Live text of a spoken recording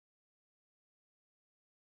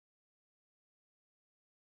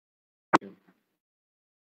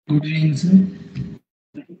Good evening, sir.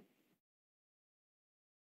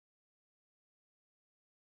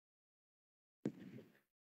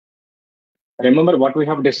 Remember what we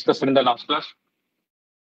have discussed in the last class?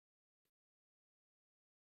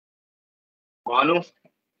 Banu,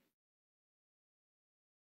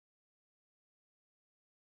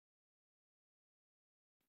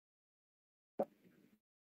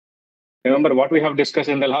 remember what we have discussed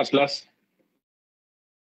in the last class?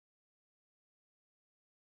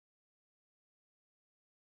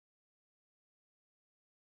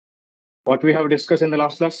 What we have discussed in the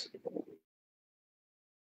last class?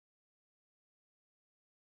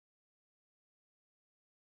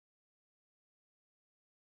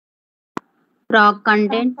 Proc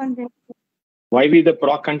content. Why we the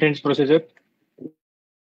proc contents procedure?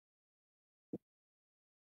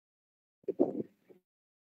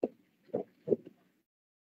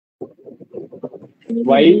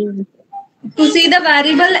 Why? To see the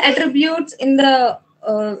variable attributes in the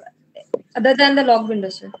other than the log window,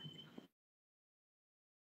 sir.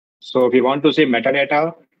 So if we want to see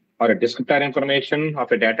metadata or a descriptor information of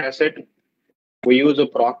a data set, we use a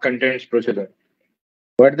proc contents procedure.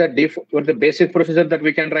 What the basic procedure that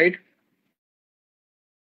we can write?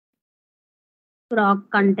 Proc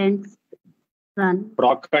contents run.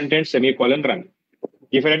 Proc contents semicolon run.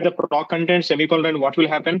 If I write the proc contents semicolon run, what will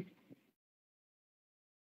happen?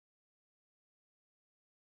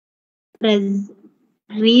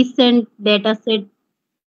 Recent dataset.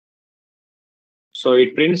 So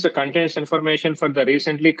it prints the contents information for the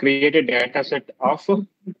recently created data set of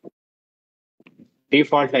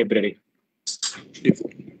default library.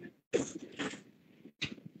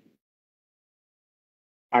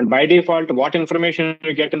 And by default, what information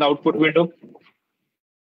you get in the output window?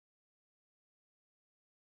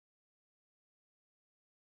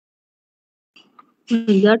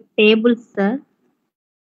 Your tables, sir.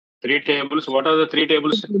 3 tables. What are the 3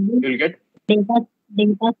 tables you'll get? Data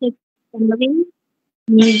set summary,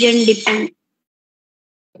 median depend.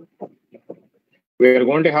 We are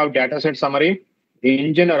going to have data set summary,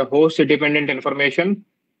 engine or host dependent information,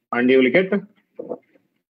 and you will get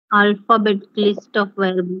Alphabet list of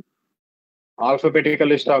variables. alphabetical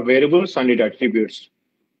list of variables and its attributes.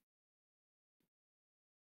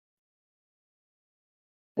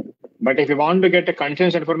 But if you want to get a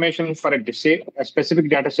contents information for a specific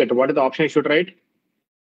data set, what is the option you should write?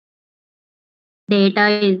 Data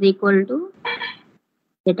is equal to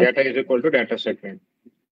Data is equal to data set name.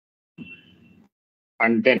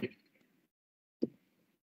 And then,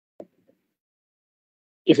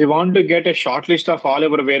 if you want to get a short list of all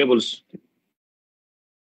our variables,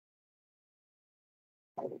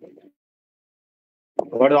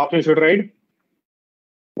 what is the option you should write?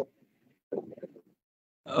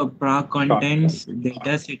 Proc contents,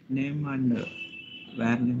 data set name, and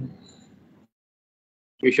var name.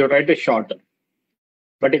 You should write a short.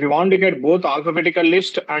 But if you want to get both alphabetical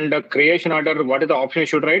list and creation order, what is the option you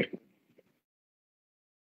should write?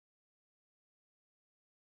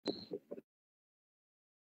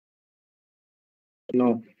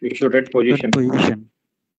 No, you should write position.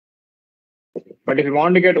 But if you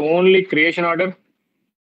want to get only creation order,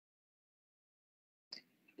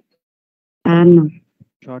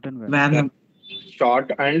 Short and var.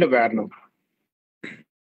 Short and var num.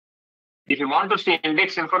 If you want to see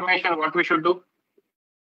index information, what we should do?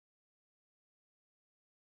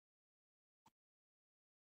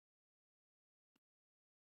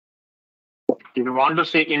 If you want to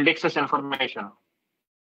see indexes information,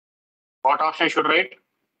 what option should write?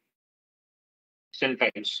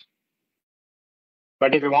 Syntax.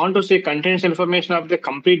 But if you want to see contents information of the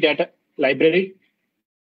complete data library,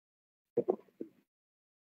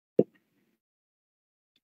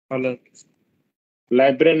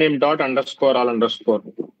 library name dot underscore all underscore.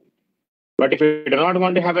 But if you do not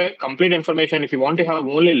want to have a complete information, if you want to have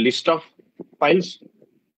only list of files,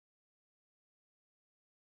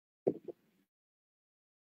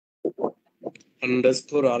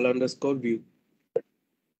 underscore all underscore view.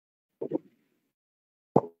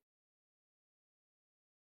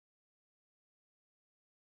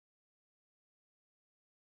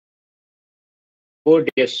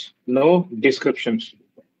 ODS, no descriptions.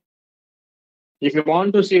 If you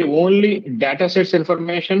want to see only datasets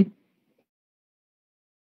information,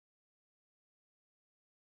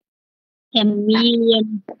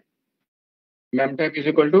 mem memtype is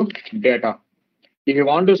equal to data. If you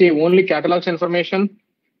want to see only catalogs information,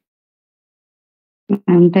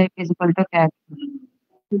 memtype is equal to cat.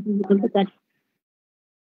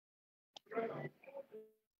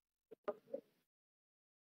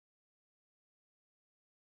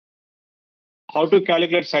 how to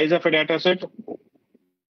calculate size of a dataset?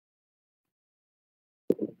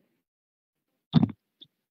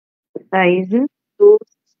 size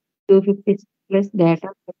 256 plus data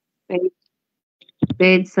page,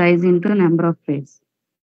 page size into number of pages.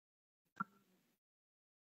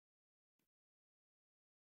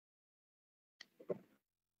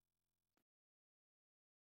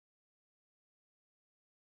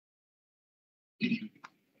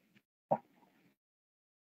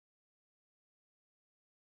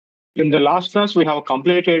 In the last class, we have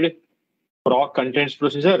completed proc contents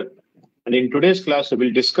procedure. And in today's class,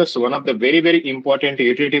 we'll discuss one of the very, very important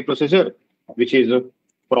utility procedure, which is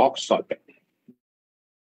proc sort.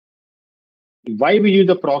 Why we use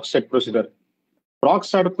the proc set procedure? Proc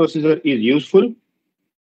sort procedure is useful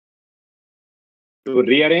to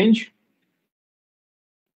rearrange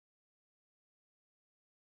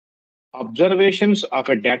observations of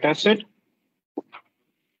a data set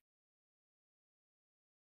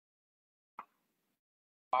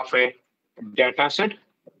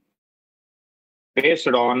based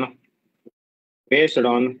on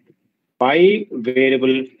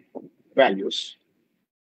bi-variable values.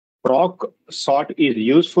 Proc sort is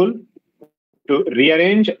useful to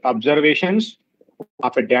rearrange observations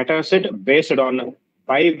of a data set based on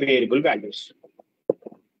bi-variable values.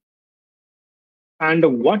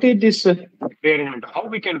 And what is this rearrangement? How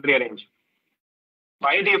we can rearrange?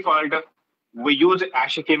 By default, we use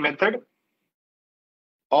ASCII method.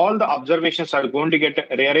 All the observations are going to get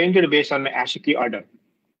rearranged based on ASCII order.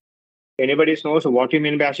 Anybody knows what you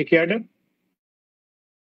mean by ASCII order?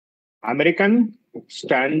 American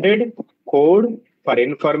Standard Code for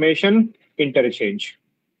Information Interchange.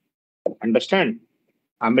 Understand?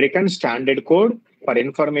 American Standard Code for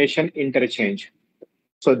Information Interchange.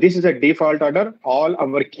 So this is a default order. All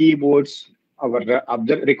our keyboards, our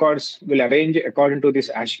records will arrange according to this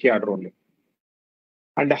ASCII order only.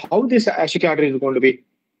 And how this ASCII order is going to be?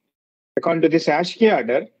 According to this ASCII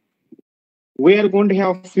order, we are going to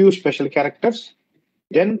have few special characters.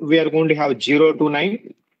 Then we are going to have 0 to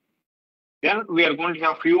 9. Then we are going to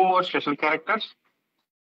have few more special characters.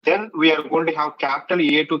 Then we are going to have capital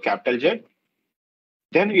A to capital Z.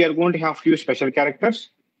 Then we are going to have few special characters.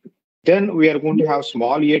 Then we are going to have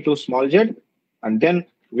small a to small z. And then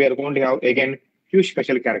we are going to have again few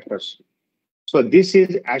special characters. So this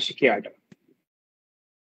is ASCII order.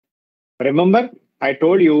 Remember, I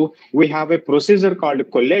told you we have a procedure called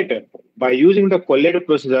collate. By using the collate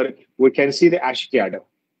procedure, we can see the ASCII order.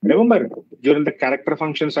 Remember, during the character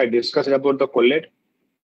functions, I discussed about the collate.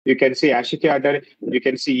 You can see ASCII order. You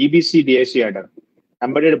can see EBC DAC order,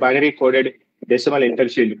 embedded binary coded decimal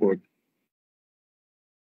interchange code.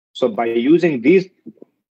 So by using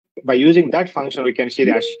that function, we can see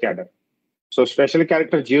the ASCII order. So special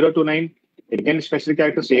character 0 to 9, again special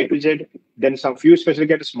characters A to Z, then some few special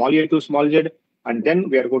characters small a to small z, and then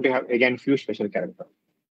we are going to have again few special characters.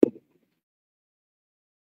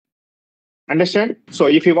 Understand? So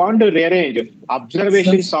if you want to rearrange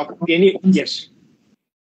observations of any, yes.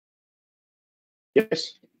 Sir.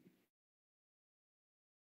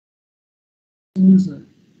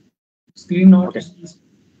 Screen not Okay.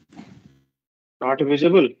 Not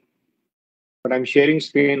visible, but I'm sharing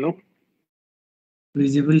screen. No?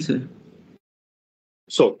 visible, sir.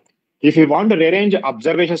 So if you want to rearrange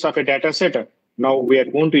observations of a data set, now we are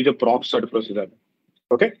going to use a proc sort procedure.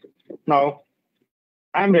 Okay. Now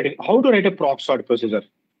I'm writing how to write a proc sort procedure.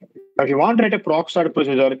 Now, if you want to write a proc sort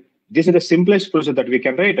procedure, this is the simplest procedure that we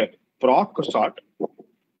can write. Proc sort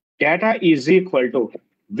data is equal to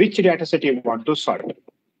which data set you want to sort.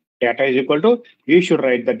 Data is equal to, you should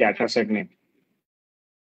write the data set name.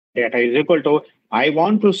 Data is equal to, I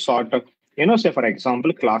want to sort, say for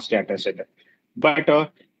example, class data set. But,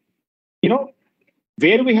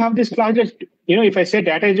 where we have this class, if I say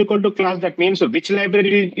data is equal to class, that means which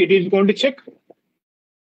library it is going to check?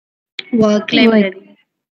 Work library.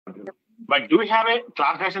 But do we have a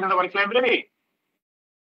class data set in the work library?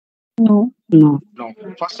 No. No.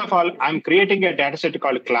 First of all, I'm creating a data set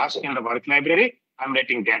called class in the work library. I'm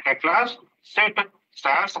writing data class set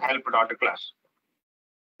stars help.class.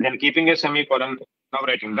 Then keeping a semicolon, now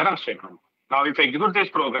writing the run statement. Now, if I execute this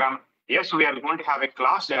program, yes, we are going to have a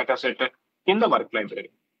class data set in the work library.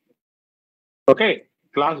 Okay,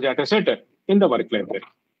 class data set in the work library.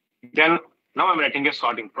 Then now I'm writing a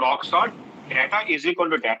sorting proc sort data is equal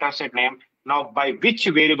to data set name. Now, by which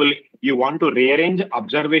variable you want to rearrange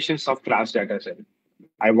observations of class data set?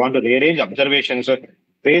 I want to rearrange observations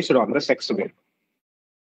based on the sex variable.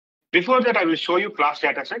 Before that, I will show you class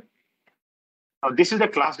data set. Now, this is the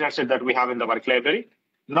class data set that we have in the work library.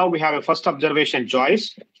 Now we have a first observation,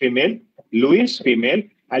 Joyce, female, Louis, female,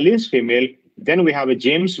 Alice, female. Then we have a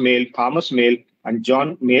James, male, Thomas, male, and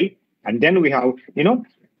John, male. And then we have,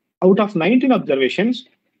 out of 19 observations,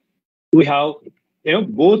 we have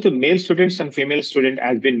both male students and female student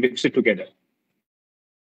has been mixed together.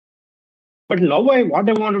 But now what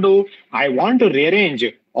I want to do, I want to rearrange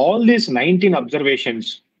all these 19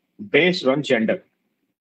 observations based on gender,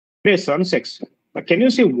 based on sex. But can you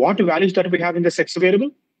see what values that we have in the sex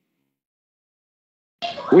variable?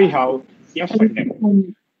 We have F and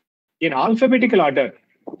M. In alphabetical order,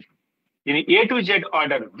 in A to Z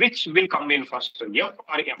order, which will come in first, F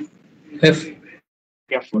or M? F.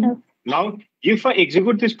 F. Now, if I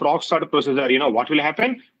execute this proc sort procedure, what will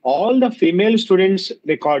happen? All the female students'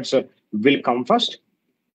 records will come first.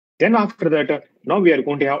 Then after that, now we are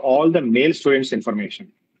going to have all the male students'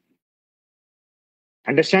 information.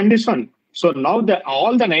 Understand this one? So now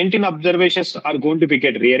all the 19 observations are going to be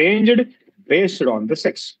get rearranged based on the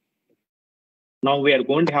sex. Now we are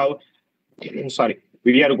going to have,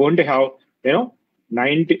 we are going to have,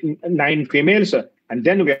 9 females, and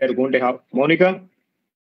then we are going to have Monica.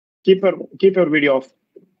 Keep your video off.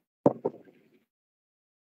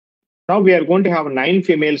 Now we are going to have 9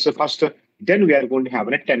 females first, then we are going to have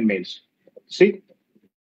 10 males. See?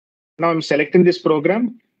 Now I'm selecting this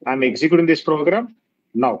program, I'm executing this program.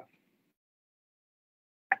 Now,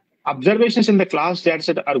 observations in the class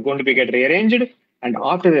dataset are going to be get rearranged, and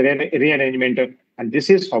after the rearrangement, and this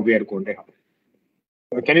is how we are going to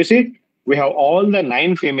have. Can you see? We have all the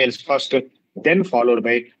 9 females first, then followed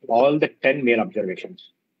by all the 10 male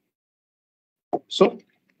observations. So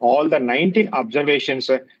all the 19 observations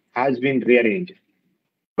has been rearranged.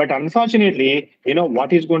 But unfortunately,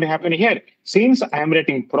 what is going to happen here? Since I am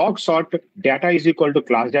writing proc sort data is equal to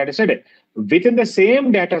class data set, within the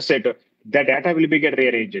same data set, the data will be get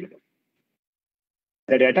rearranged.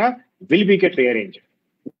 The data will be get rearranged.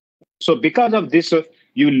 So because of this,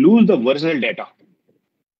 you lose the original data.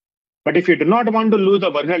 But if you do not want to lose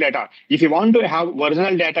the original data, if you want to have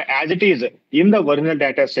original data as it is in the original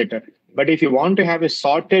data set, but if you want to have a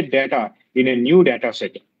sorted data in a new data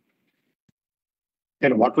set,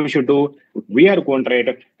 then what we should do, we are going to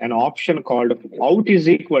write an option called out is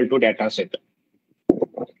equal to data set.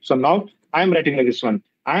 So now I'm writing like this one.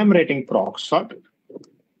 I'm writing proc sort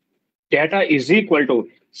data is equal to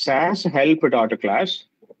SAS help dot class,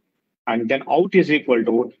 and then out is equal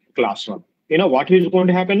to class 1. What is going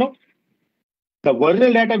to happen now? The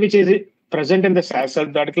original data which is present in the SAS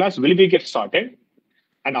help dot class will be get sorted,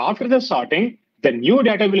 and after the sorting, the new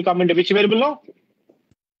data will come into which variable now?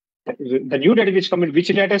 The new data which come in which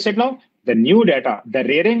data set now? The new data, the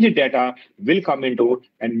rearranged data will come into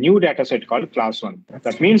a new data set called class 1.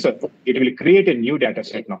 That means it will create a new data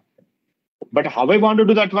set now. But how I want to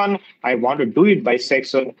do that one? I want to do it by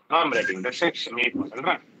sex. Now I'm writing the sex.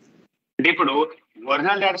 ఇప్పుడు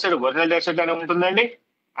original data set అనే ఉంటుందండి,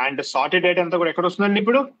 and sorted data అంతా కూడా ఎక్కడ వస్తుందండి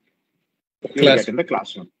ఇప్పుడు? In the class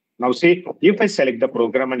 1. Now see, if I select the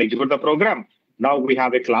program and execute the program, now we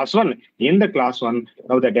have a class 1. In the class 1,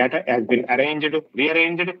 now the data has been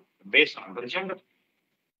rearranged based on the gender.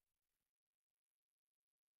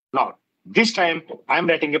 Now, this time I'm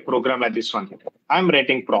writing a program like this one. I'm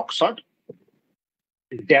writing proc sort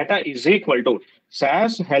data is equal to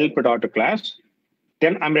SAS help dot class.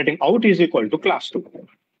 Then I'm writing out is equal to class 2.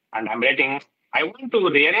 And I'm writing, I want to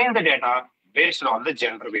rearrange the data based on the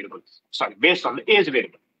gender variable. Based on the age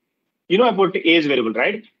variable. You know about the age variable,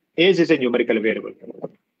 right? Age is a numerical variable.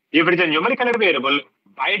 If it is a numerical variable,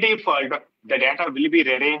 by default, the data will be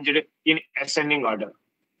rearranged in ascending order.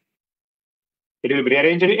 It will be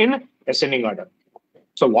rearranged in ascending order.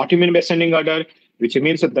 So what do you mean by ascending order? Which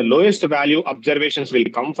means that the lowest value observations will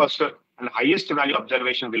come first and the highest value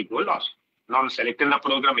observation will go last. Now I'm selecting the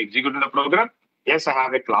program, executing the program. Yes, I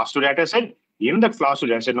have a class 2 data set. In the class 2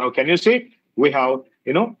 data set, now can you see we have,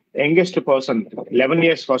 youngest person, 11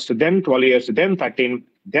 years first, then 12 years, then 13,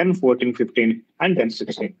 then 14, 15, and then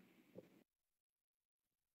 16.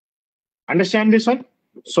 Understand this one?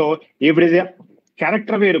 So if it is a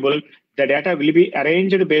character variable, the data will be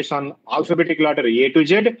arranged based on alphabetical order A to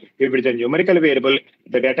Z. If it is a numerical variable,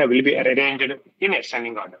 the data will be arranged in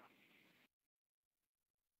ascending order.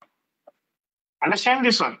 Understand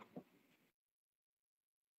this one?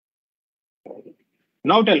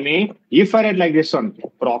 Now tell me, if I write like this one,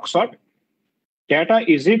 proc sort data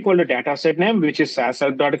is equal to data set name, which is SAS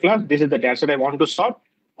dot class. This is the data set I want to sort.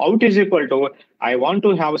 Out is equal to, I want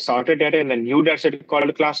to have sorted data in the new data set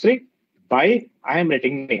called class 3 by I am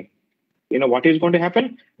writing name. What is going to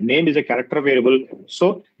happen? Name is a character variable.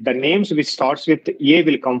 So the names which starts with A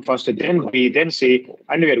will come first, then B, then C,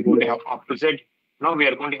 and we are going to have up to Z. Now we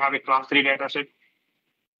are going to have a class 3 data set.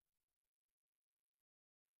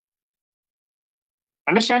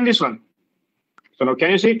 Understand this one? So now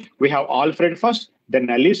can you see we have Alfred first, then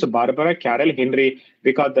Alice, Barbara, Carol, Henry,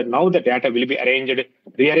 because now the data will be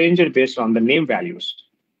rearranged based on the name values.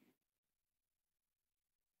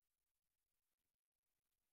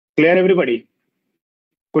 Clear, everybody?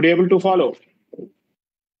 Could you able to follow?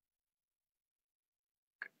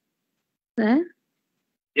 Sir,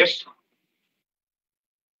 Yes.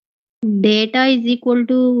 data is equal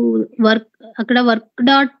to work. అక్కడ work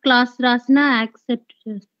dot class రాసిన accept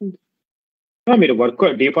చేస్తుంది. మీరు work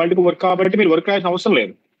default గా work కాబట్టి మీరు work రాయాల్సిన అవసరం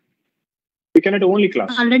లేదు. You cannot only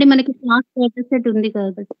class. Already మనకి క్లాస్ డేటా సెట్ ఉంది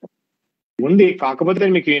కాబట్టి. ఉంది, కాకపోతే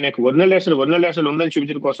మీకు నాకు ఒరిజినల్ డేటా సెట్ ఉందని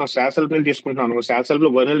చూపించడం కోసం శాసెల్ఫ్ తీసుకుంటున్నాను. శాసెల్ఫ్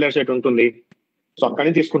లో ఒరిజినల్ డేటా సెట్ ఉంటుంది, సో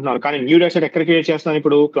అక్కడే తీసుకుంటున్నాను. కానీ న్యూ డేటా సెట్ ఎక్కడ క్రియేట్ చేస్తున్నాను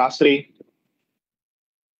ఇప్పుడు? క్లాస్ 3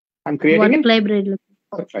 I'm creating వర్క్ లైబ్రరీలో.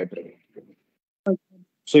 work library.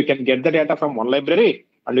 So you can get the data from one library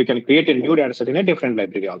and you can create a new data set in a different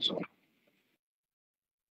library also.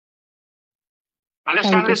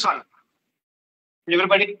 Understand this one?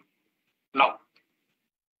 Everybody? No.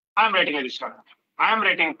 I'm writing this one. I'm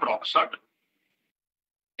writing proxort.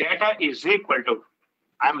 Data is equal to,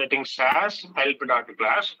 I'm writing SAS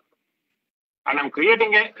help.class and I'm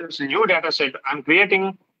creating a new data set. I'm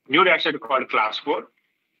creating new data set called class 4.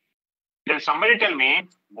 Then somebody tell me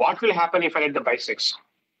what will happen if I write the by 6?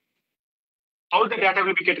 How the data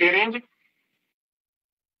will be get rearranged?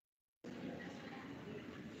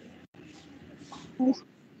 We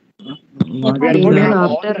are going to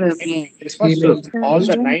have all after the females first, all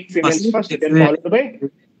the 9 females first, then followed by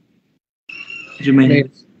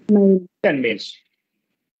Remaining. 10 males.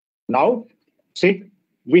 Now, see,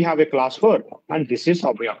 we have a class 4, and this is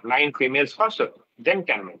how we have 9 females first, then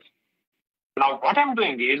 10 males. Now, what I'm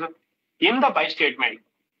doing is, in the by statement,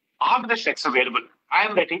 of the sex variable, I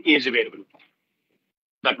am writing age variable.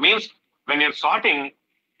 That means when you're sorting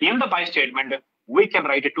in the by statement, we can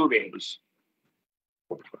write 2 variables.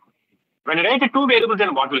 When you write 2 variables,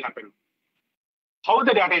 then what will happen? How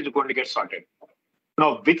the data is going to get sorted?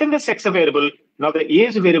 Now, within the sex variable, now the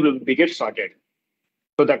age variable will be get sorted.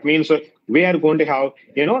 So that means we are going to have,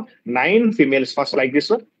 9 females first like this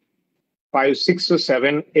one, 5, 6,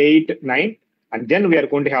 7, 8, 9, and then we are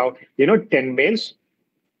going to have, 10 males.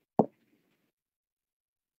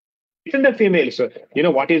 Within the females,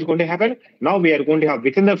 what is going to happen? Now we are going to have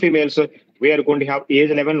within the females, we are going to have age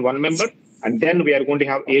 11, 1 member, and then we are going to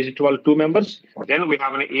have age 12, 2 members. Then we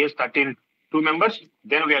have an age 13, 2 members.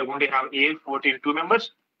 Then we are going to have age 14, 2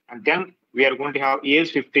 members. And then we are going to have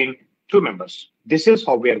age 15, 2 members. This is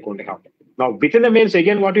how we are going to have. Now within the males,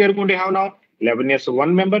 again, what we are going to have now? 11 years,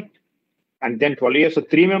 1 member. And then 12 years,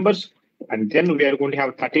 3 members. And then we are going to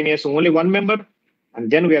have 13 years, only 1 member. And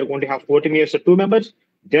then we are going to have 14 years, 2 members.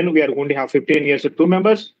 Then we are going to have 15 years, 2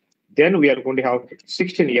 members. Then we are going to have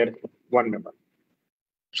 16 year, 1 member.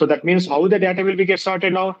 So that means how the data will be get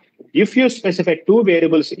sorted now? If you specify 2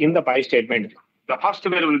 variables in the by statement, the first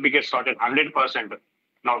variable will be get sorted 100%.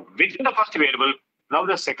 Now within the first variable, now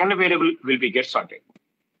the second variable will be get sorted.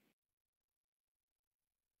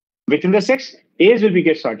 Within the sex, age will be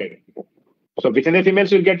get sorted. So within the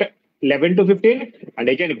females, you'll get 11 to 15, and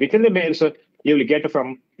again within the males, you will get from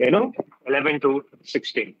 11 to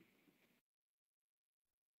 16.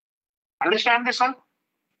 Understand this one?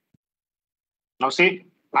 Now see,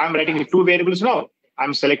 I'm writing 2 variables now.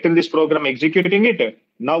 I'm selecting this program, executing it.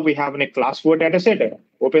 Now we have a class 4 data set.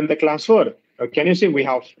 Open the class 4. Can you see we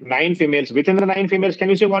have 9 females. Within the 9 females, can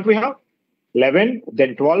you see what we have? 11,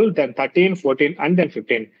 then 12, then 13, 14, and then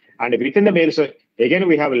 15. And within the males, again,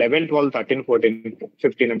 we have 11, 12, 13, 14,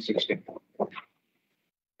 15, and 16.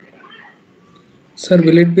 Sir,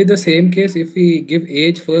 will it be the same case if we give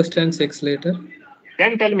age first and sex later?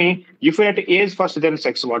 Then tell me, if we had age first, then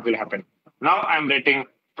sex, what will happen? Now I'm writing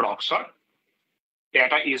proxort.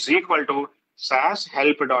 Data is equal to SAS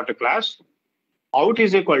help.class. Out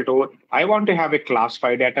is equal to, I want to have a class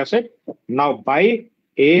 5 data set. Now by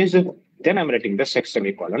age, then I'm writing the sex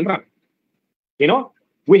semicolon run.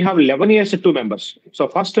 We have 11 years, 2 members. So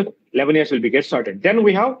first 11 years will be get started. Then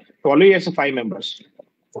we have 12 years, 5 members.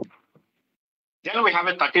 Then we have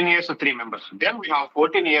a 13 years, 3 members. Then we have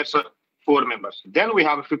 14 years, 4 members. Then we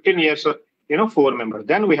have 15 years, 4 members.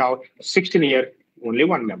 Then we have 16 year, only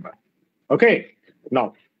 1 member. Okay.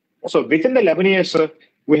 Now, so within the 11 years,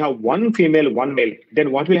 we have 1 female, 1 male.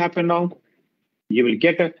 Then what will happen now? You will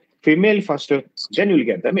get a female first, then you will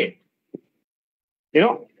get the male.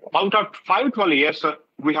 Out of 5-12 years,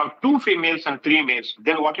 we have 2 females and 3 males.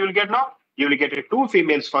 Then what you will get now? You will get 2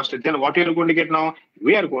 females first. Then what you are going to get now?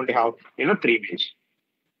 We are going to have 3 males.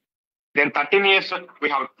 Then 13 years, we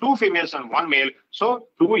have 2 females and 1 male. So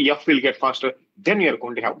 2F will get first. Then you are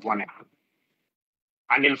going to have 1F.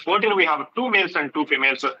 And in 14, we have 2 males and 2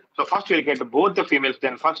 females. So first we'll get both the females,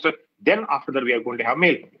 then after that we are going to have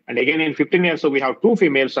male. And again in 15 years, so we have 2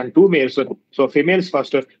 females and 2 males. So females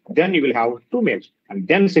first, then you will have 2 males. And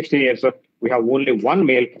then 16 years, we have only 1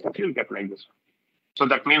 male. You'll get like this. So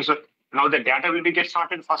that means now the data will be get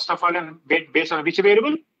sorted first of all and based on which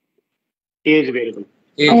variable? Age variable.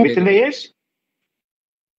 Age Within the age?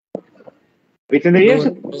 Within the age,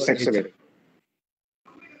 sex variable.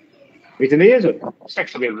 Within the age,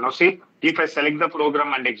 sex variable. Now see, if I select the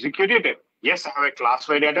program and execute it, yes, I have a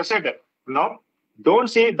classified data set. Now, don't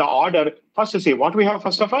see the order. First, see what we have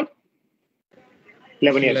first of all?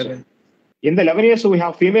 11 years. 11. In the 11 years, we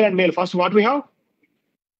have female and male. First, what we have?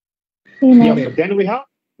 Female. Then we have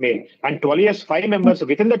male. And 12 years, 5 members.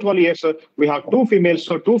 Within the 12 years, we have 2 females.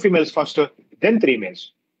 So 2 females first, then 3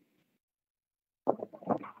 males.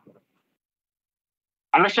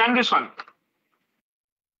 Understand this one?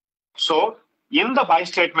 So in the by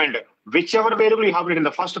statement, whichever variable you have it in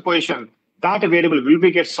the first position, that variable will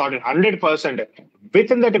be get sorted 100%.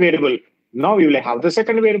 Within that variable, now you will have the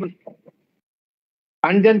second variable.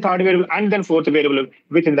 And then third variable, and then fourth variable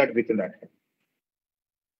within that.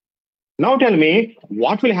 Now tell me,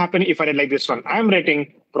 what will happen if I write like this one? I am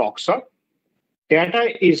writing proxa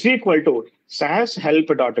data is equal to SAS help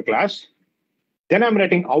dot class. Then I'm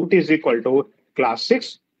writing out is equal to class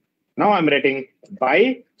 6. Now I'm writing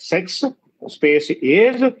by sex space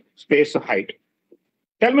age space height.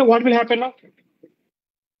 Tell me what will happen now?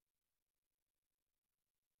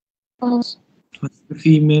 First the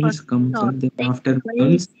females come, sir, then after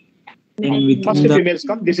males, then First within the the females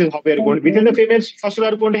come. This is how we are going. Within the females, first we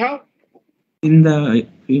are going to have in the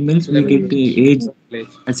females we get the age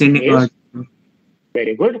ascending Age. order.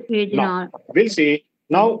 very good. Age Now not. we'll see.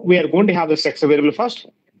 Now we are going to have the sex variable first.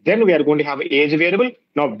 Then we are going to have age variable.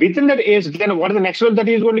 Now within that age, then what is the next one that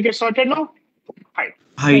is going to get sorted now? Height.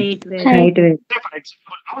 Height. Height. Say for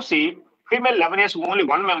example, now see, female 11 years, only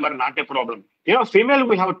 1 member, not a problem. Female,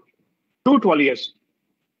 we have 12 years.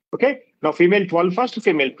 Okay. Now female 12 first,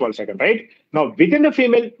 female 12 second, right? Now within the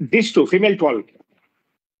female, these two, female 12,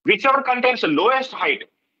 whichever contains the lowest height,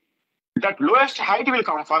 that lowest height will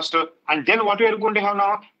come first. And then what we are going to have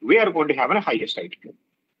now? We are going to have a highest height.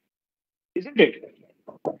 Isn't it?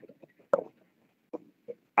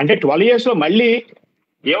 అంటే 12 years లో మళ్ళీ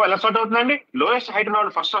ఎలా start అవుతుందండి? Lowest height ఉన్న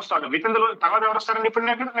వాళ్ళు first వస్తారు. With in the తర్వాత ఎవరు వస్తారండి? ఇప్పుడు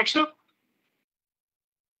next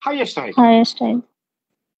highest height. Highest time.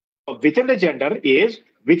 With in the gender age,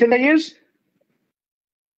 with in the age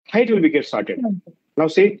height will be get started. Now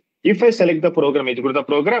see, if I select the program, it's good the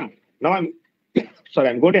program. Now I'm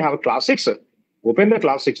going to have a class 6. Open the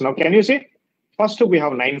class 6. Now can you see? First we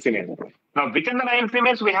have 9 females. Now within the 9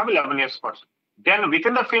 females we have 11 years first. Then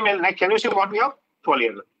within the female, now can you see what we have? 12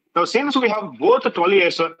 years. Now since we have both 12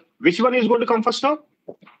 years, which one is going to come first now?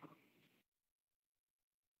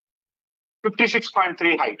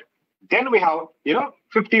 56.3 height. Then we have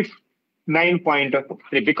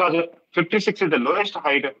 59.3 because 56 is the lowest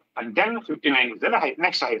height and then 59 is the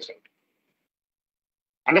next highest height.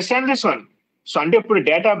 Understand this one? So అంటే ఇప్పుడు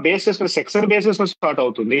data bases section bases start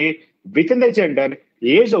అవుతుంది. With in the gender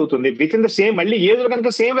age అవుతుంది. With in the same మళ్ళీ age కనుక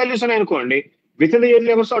same values ఉన్నాయి అనుకోండి, with in the age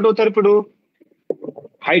ఎవరు start అవుతారు? ఇప్పుడు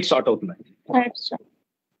హైట్ స్టార్ట్ అవుతుంది.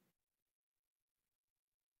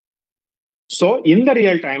 So in the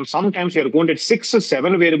real time, sometimes you are going to 6 or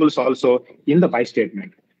 7 variables also in the by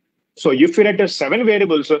statement. So if you write 7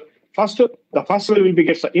 variables, the first variable will be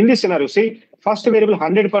get in this scenario. See, first variable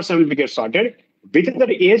 100% will be get sorted. Within the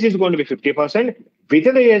age is going to be 50%.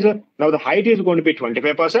 Within the age, now the height is going to be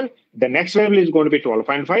 25%. The next variable is going to be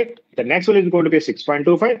 12.5. The next one is going to be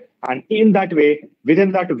 6.25. And in that way, within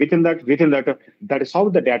that, that is how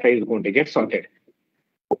the data is going to get sorted.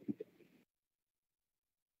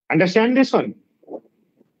 Understand this one?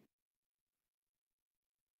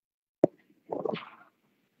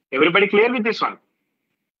 Everybody clear with this one?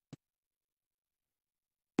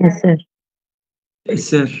 Yes, sir. Yes,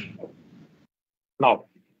 sir. Now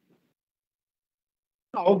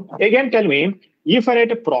again tell me, if I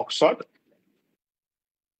write a proc sort,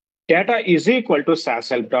 data is equal to SAS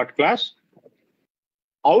help dot class,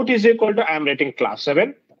 out is equal to I am writing class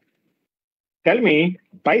 7. Tell me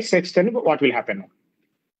by section what will happen now?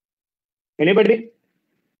 Anybody?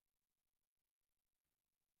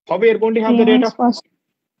 How we are going to have the data?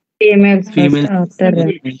 Females first, Females. after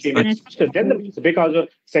Females first, then because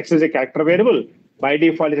sex is a character variable, by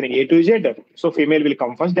default is an A to Z. So female will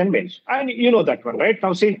come first, then males. And you know that one, right?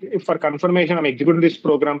 Now see, if for confirmation I'm executing this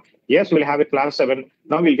program, yes, we'll have a class 7.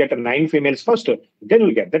 Now we'll get 9 females first, then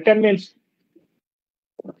we'll get the 10 males.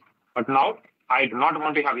 But now I do not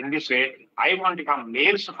want to have in this way. I want to have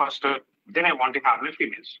males first, then I want to have the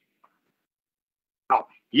females. Now,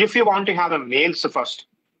 if you want to have a males first,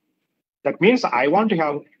 that means I want to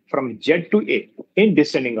have from Z to A in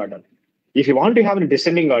descending order. If you want to have a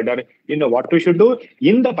descending order, you know what we should do?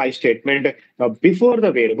 In the by statement, now before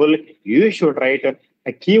the variable, you should write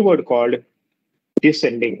a keyword called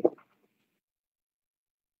descending.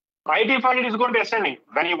 By default, it is going to be ascending.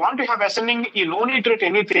 When you want to have ascending, you no need to write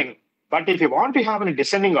anything. But if you want to have a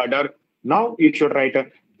descending order, now you should write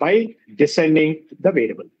by descending the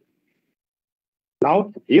variable.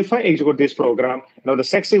 Now, if I execute this program, now the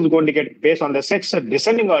sex is going to get based on the sex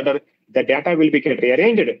descending order, the data will be get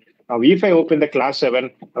rearranged. Now, if I open the class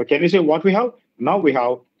 7, can you see what we have? Now we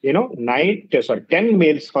have, 10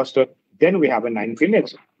 males first, then we have a 9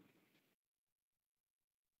 females.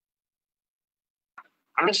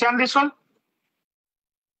 Understand this one?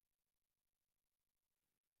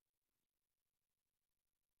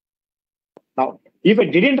 Now, if I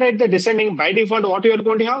didn't write the descending, by default, what you are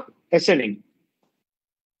going to have? Ascending.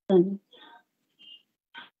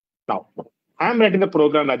 Now, I am writing the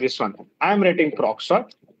program like this one. I am writing proxer.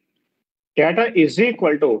 Data is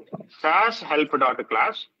equal to class help dot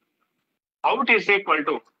class. Out is equal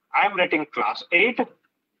to, I am writing class 8.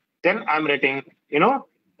 Then I am writing,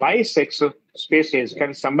 by sex spaces.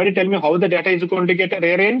 Can somebody tell me how the data is going to get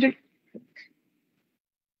rearranged?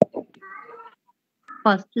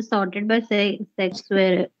 First sorted by sex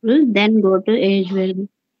variable, then go to age variable.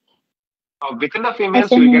 Now, within the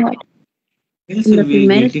females, you will get Yes, In the we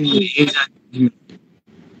females, getting the age arrangement.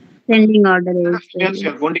 descending order within age the females, you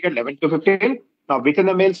variable. are going to get 11 to 15. Now, within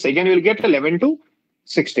the males, again, you will get 11 to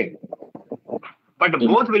 16. But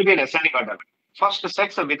both will be in ascending order. First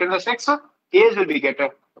sex, within the sex, age will be get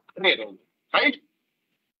rearranged, right?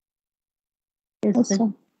 Yes,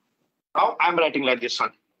 sir. Now, I'm writing like this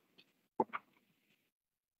one.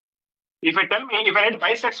 If I write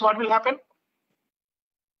by sex, what will happen?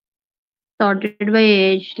 Sorted by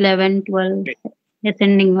age 11, 12,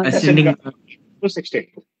 ascending order. Ascending. To 16.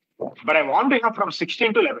 But I want to have from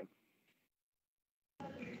 16 to 11.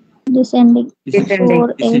 Descending. Descending.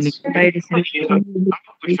 Descending. By descending. Now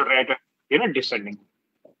we should write, descending.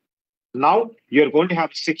 Now you're going to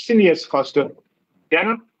have 16 years first.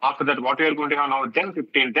 Then after that, what we are going to have now? Then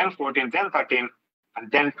 15, then 14, then 13,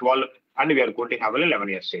 and then 12, and we are going to have an 11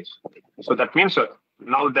 year stage. So that means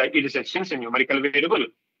now that it is a since a numerical variable.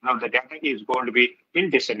 Now the data is going to be in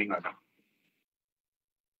descending order.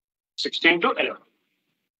 16 to 11.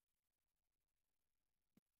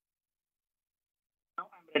 Now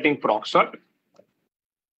I'm writing proxer.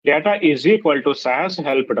 Data is equal to SAS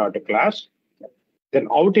help dot class. Then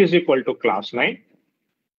out is equal to class 9.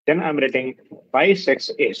 Then I'm writing by sex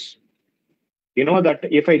is. You know that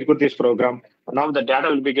if I execute this program, now the data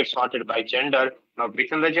will be get sorted by gender. Now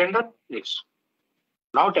within the gender is.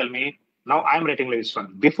 Now tell me, now I'm writing like this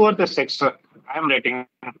one. Before the sex, I'm writing,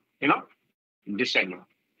 descending.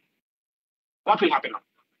 What will happen now?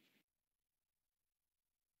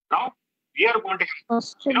 Now we are going to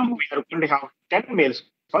have, 10 males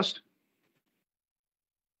first.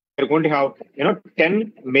 We are going to have,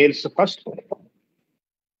 10 males first.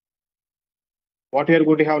 What we are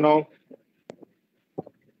going to have now?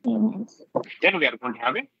 Females. Then we are going to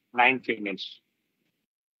have 9 females.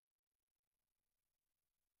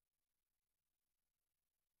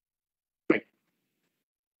 Right.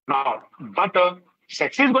 Now, but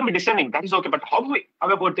sex is going to be descending. That is okay. But how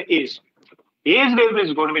about the age? Age variable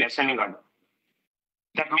is going to be ascending order.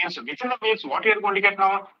 That means within the males, what we are going to get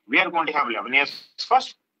now? We are going to have 11 years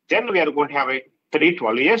first. Then we are going to have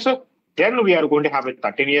 12 years. Then we are going to have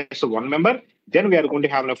 13 years, 1 member. Then we are going to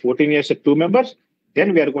have 14 years, 2 members.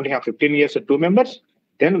 Then we are going to have 15 years, 2 members.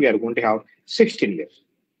 Then we are going to have 16 years.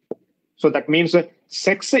 So that means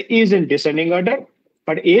sex is in descending order,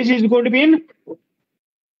 but age is going to be in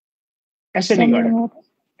ascending order.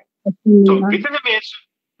 So within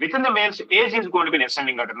the males, age is going to be in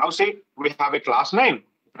ascending order. Now see, we have a class 9.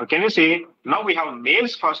 Now can you see, now we have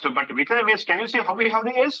males first, but within the males, can you see how we have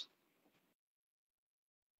the age?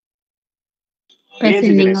 Age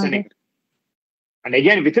is in ascending. And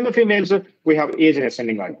again, within the females, we have age in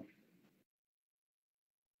ascending order.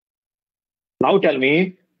 Now tell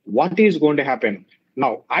me, what is going to happen?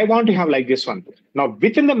 Now, I want to have like this one. Now,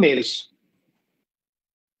 within the males,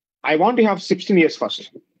 I want to have 16 years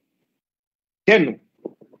first. Then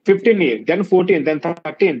 15 years, then 14, then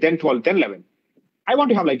 13, then 12, then 11. I want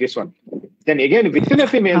to have like this one. Then again, within the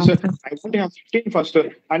females, I want to have 15 first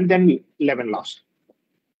and then 11 last.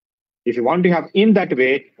 If you want to have in that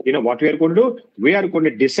way, what we are going to do? We are going to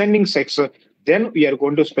descending sex. Then we are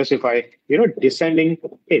going to specify, descending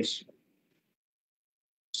age.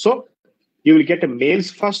 So you will get a males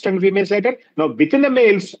first and females later. Now within the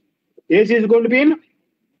males, age is going to be in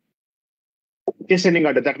descending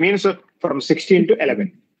order. That means from 16 to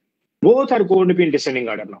 11. Both are going to be in descending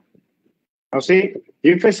order now. Now see,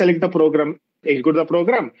 if I select the program, execute the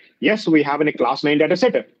program, yes, we have a class 9 data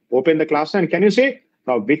set. Open the class 9. Can you see?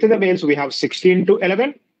 Now within the males, we have 16 to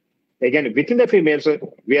 11. Again, within the females,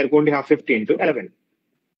 we are going to have 15 to 11.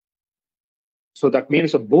 So that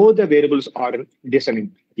means both the variables are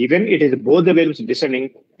descending. Even it is both the variables descending,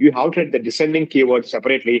 you have to write the descending keyword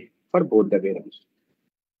separately for both the variables.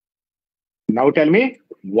 Now tell me,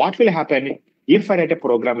 what will happen if I write a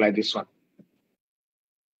program like this one?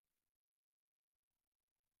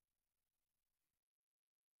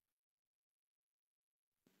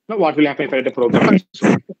 Now what will happen if I write a program like this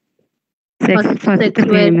one? Sex first sex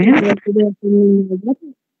female.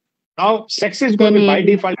 Now sex is going to be by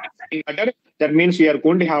default descending order. That means we are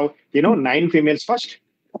going to have 9 females first.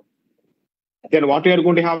 Then what we are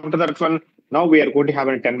going to have after that one? Now we are going to have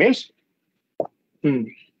 10 males. Then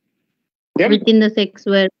within the sex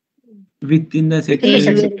where Within the sex, within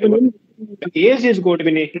the sex variable in the age is going to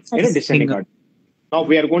be in a descending order. Now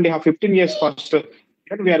we are going to have 15 years first.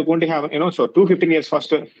 Then we are going to have so 15 years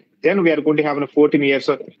first. Then we are going to have 14 years.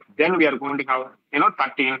 Then we are going to have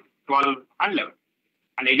 13, 12, and 11.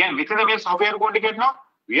 And again, within the years, how we are going to get now?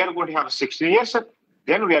 We are going to have 16 years.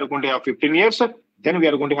 Then we are going to have 15 years. Then we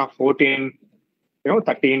are going to have 14,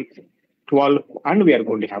 13, 12, and we are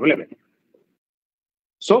going to have 11.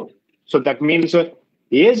 So that means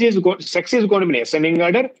age is sex is going to be in ascending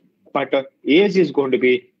order, but age is going to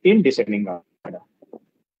be in descending order.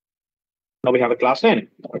 Now we have a class 9.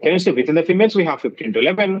 Can you see within the females we have 15 to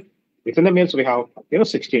 11. Within the males we have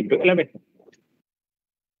 16 to 11.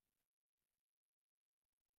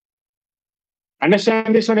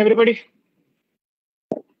 Understand this one, everybody?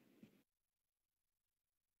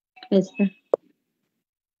 yes, sir.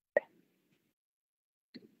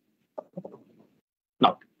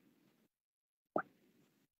 Now,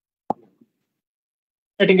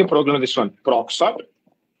 writing a program of this one, proc_sort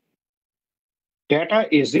data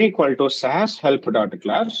is equal to SAS help dot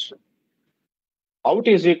class. Out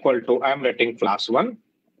is equal to, I am writing class 1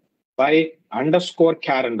 by underscore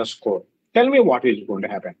char underscore. Tell me what is going to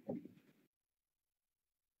happen.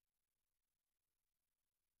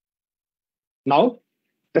 Now,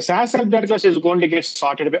 the SAS help data class is going to get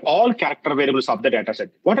sorted by all character variables of the data set.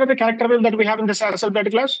 What are the character variables that we have in the SAS help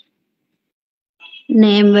data class?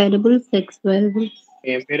 Name variable, sex variable.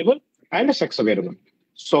 Name variable and the sex variable.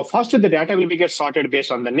 So first the data will be get sorted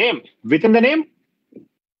based on the name. Within the name,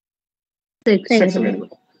 sex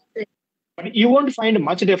variable. But you won't find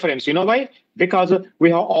much difference. You know why? Because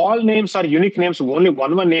we have all names are unique names, only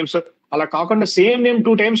one names. Ala kaakunda same name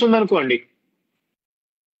 2 times undanukondi.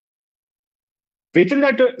 Within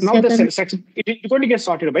that, now the sex, it is going to get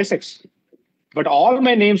sorted by sex. But all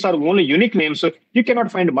my names are only unique names, so you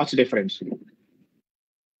cannot find much difference.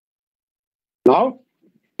 Now,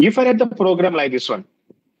 if I write the program like this one,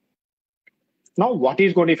 now what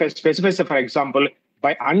is going to, if I specify, for example,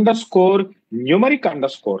 by underscore numeric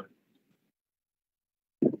underscore.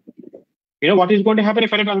 You know what is going to happen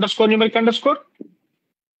if I write underscore numeric underscore?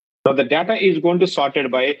 Now the data is going to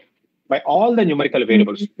sorted by all the numerical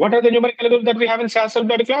variables. What are the numerical variables that we have in SAS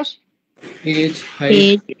data class? Age,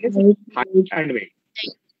 height. Height and weight.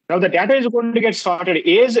 Now the data is going to get sorted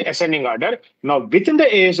age ascending order. Now within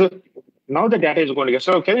the age, now the data is going to get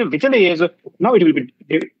so okay, within the age, now it will be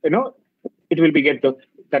it will be get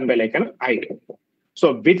done by like height.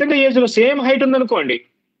 So within the age, the same height on the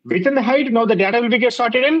within the height, now the data will be get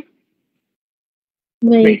sorted in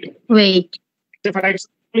Wait. So for example,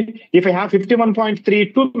 if I have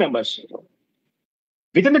 51.32 members,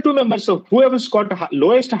 within the 2 members, so whoever's got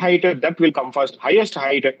lowest height, that will come first, highest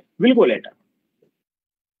height will go later.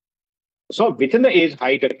 So within the age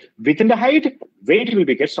height, within the height, weight will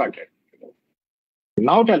be get sorted.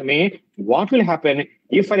 Now tell me what will happen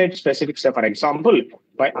if I write specific, say for example,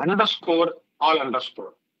 by underscore all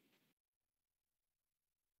underscore.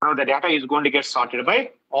 Now the data is going to get sorted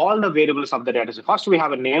by all the variables of the data. So first we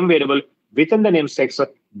have a name variable, within the name sex,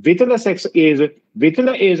 within the sex age, within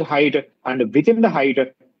the age height, and within the height,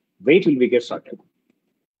 weight will be get sorted.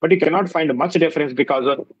 But you cannot find much difference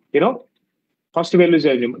because, first value is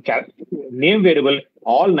a name variable.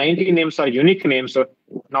 All 90 names are unique names.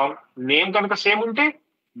 Now, name can be same unte,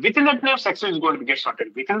 within that name, sex is going to be get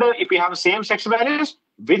sorted. Within the, if you have same sex values,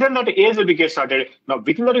 within that age will be get sorted. Now,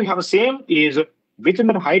 within that you have the same age, within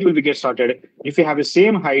that height will be get sorted. If you have the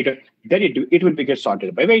same height, then it will be get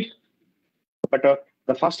sorted by weight. But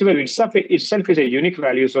the first value itself is a unique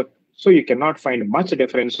value, so you cannot find much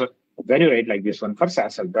difference when you write like this one for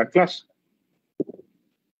SAS class.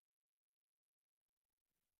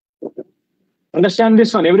 Understand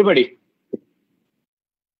this one, everybody?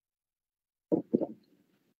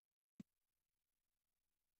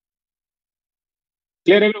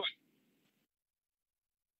 Clear, everyone?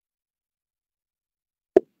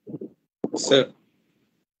 Sir.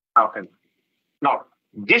 Okay. Now,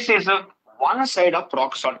 this is one side of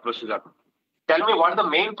proc sort procedure. Tell me what the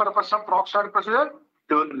main purpose of proc sort procedure?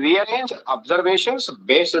 To rearrange observations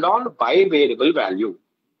based on bivariable value.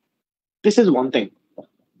 This is one thing.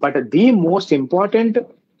 But the most important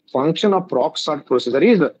function of proc sort procedure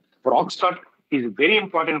is proc sort is very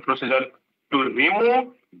important procedure to remove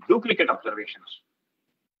duplicate observations.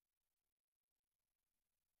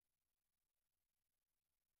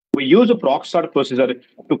 We use a proc sort procedure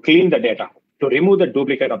to clean the data, to remove the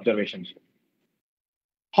duplicate observations.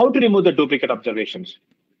 How to remove the duplicate observations?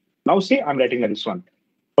 Now see, I'm writing this one.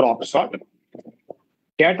 Proc sort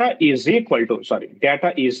data is equal to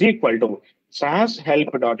SAS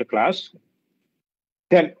help dot class.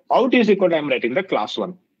 Then out is equal to, I'm writing the class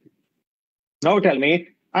one. Now tell me,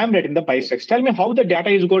 I'm writing the bisects. Tell me how the data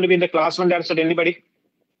is going to be in the class one data set, anybody?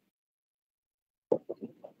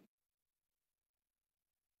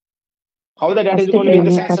 How the data is going to be in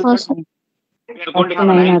the SAS? We are going to have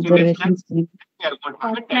a 9 observations. We are going to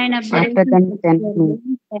have a 10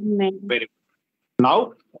 observations. Very good.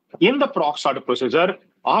 Now, in the proc sort procedure,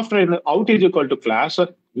 after the out is equal to class,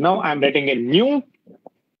 now I'm writing a new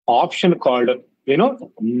option called,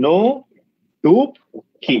 no dupe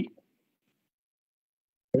key.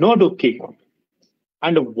 No dupe key.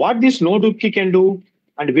 And what this no dupe key can do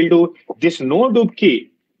and will do, this no dupe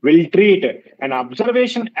key will treat an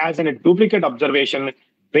observation as a duplicate observation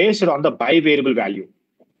based on the bivariable value.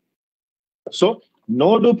 So,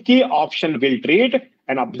 no dupe key option will treat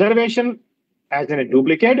an observation as a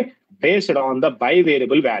duplicate based on the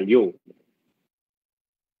bivariable value.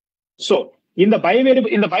 So, in the by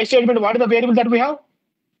statement, what is the variable that we have?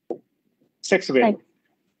 Sex variable.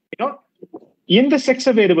 In the sex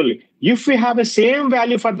variable, if we have the same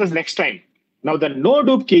value for the next time, now the no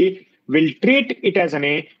dupe key will treat it as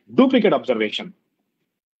a duplicate observation.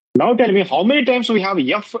 Now tell me how many times we have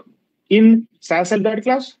F in SAS that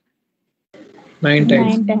class? 9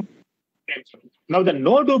 times. Now the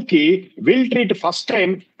no dupe key will treat first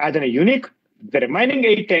time as a unique. The remaining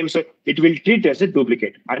 8 times it will treat as a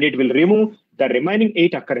duplicate, and it will remove the remaining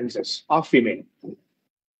 8 occurrences of female.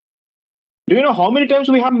 Do you know how many times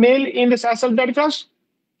we have male in the SAS that class?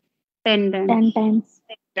 10 times.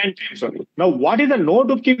 10 times. Now, what is the no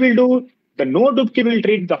dupe key will do? The no dupe key will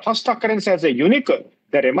treat the first occurrence as a unique.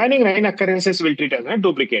 The remaining 9 occurrences will treat as a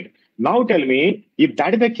duplicate. Now, tell me, if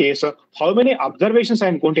that is the case, how many observations I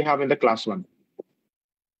am going to have in the class 1?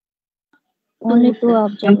 Only 2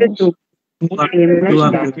 observations.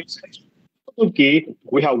 Okay,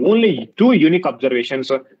 we have only 2 unique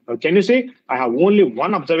observations. Can you say I have only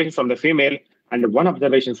 1 observation from the female and 1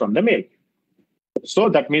 observation from the male? So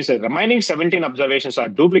that means the remaining 17 observations are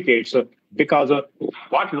duplicates because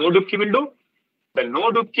what no dupe key will do? The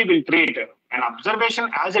no dupe key will treat an observation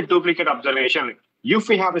as a duplicate observation if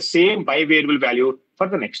we have the same bivariable value for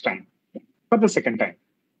the next time, for the second time.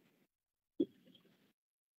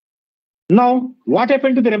 Now, what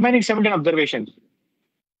happened to the remaining 17 observations?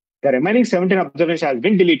 The remaining 17 observations has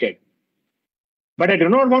been deleted. But I do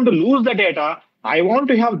not want to lose the data. I want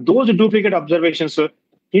to have those duplicate observations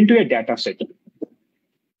into a data set.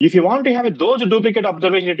 If you want to have those duplicate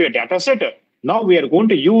observations into a data set, now we are going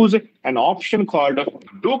to use an option called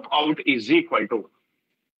dupe out is equal to.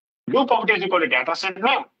 Dupe out is equal to data set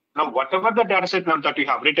name. Now, whatever the data set name that you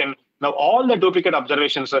have written, now all the duplicate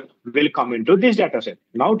observations will come into this data set.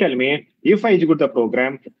 Now tell me, if I execute the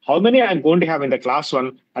program, how many I'm going to have in the class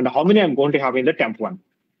 1 and how many I'm going to have in the temp 1.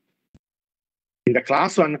 In the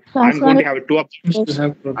class 1, I'm going to have 2 observations.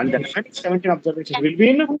 And the remaining 17 observations will be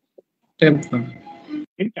in Temp 1.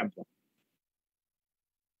 In temp 1.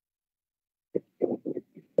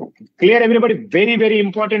 Clear, everybody? Very, very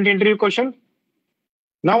important interview question.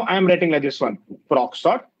 Now I am writing like this one. Proc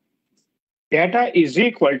sort data is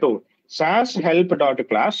equal to SAS help dot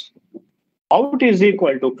class. Out is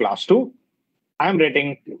equal to class 2. I am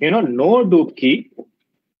writing, no dupe key.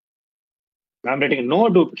 I'm writing no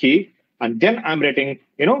dupe key. And then I'm writing,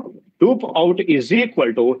 dupe out is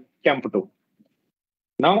equal to temp 2.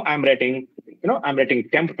 Now I'm writing,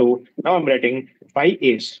 temp 2. Now I'm writing by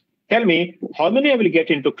is. Tell me how many I will get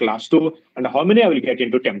into class 2 and how many I will get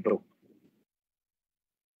into temp 2.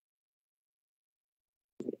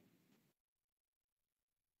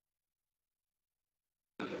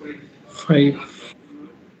 5.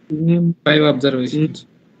 5 observations.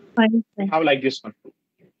 Have like this one.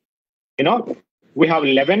 We have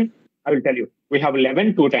 11. I will tell you. We have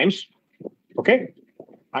 11 2 times. Okay.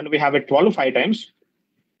 And we have a 12 5 times.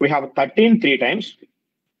 We have 13 3 times.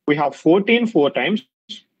 We have 14 4 times.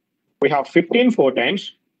 We have 15 4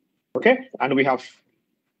 times. Okay. And we have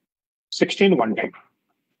 16 1 time.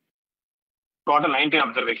 Total 19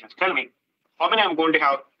 observations. Tell me, how many I'm going to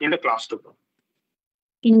have in the class 2?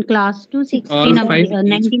 In class 2, 16 All five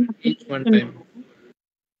 19 each one time.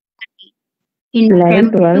 in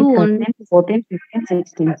 11, 12, two 13, 14, 15,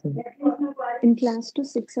 16. Sir. In class to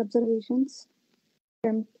 6 observations,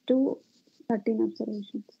 temp to 13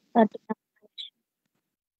 observations.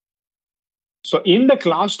 So in the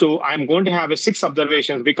class 2, I'm going to have a 6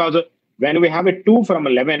 observations because when we have a 2 from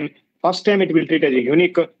 11, first time it will treat as a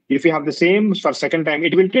unique. If you have the same for second time,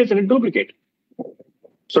 it will treat as a duplicate.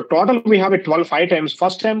 So total we have a 12 5 times.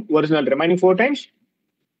 First time original, remaining 4 times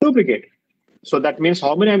duplicate. So that means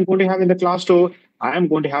how many I'm going to have in the class 2? I am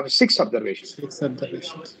going to have 6 observations. 6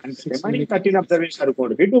 observations. And the 6 remaining unique. 13 observations are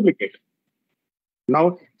going to be duplicate.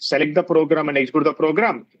 Now select the program and execute the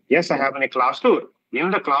program. Yes, I have in a class 2.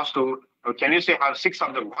 In the class 2, can you say I have 6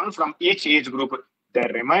 of the one from each age group? The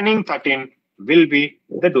remaining 13 will be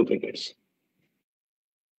the duplicates.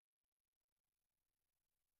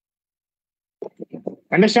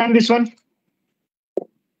 Understand this one?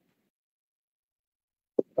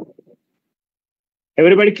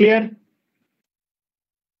 Everybody clear?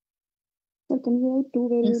 So can we write two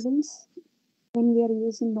variables when we are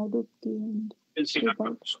using node key and We'll see that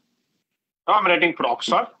one. default? Now I'm writing proc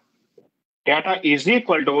sort. Data is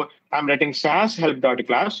equal to, I'm writing SAS help dot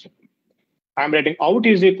class. I'm writing out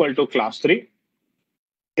is equal to class 3.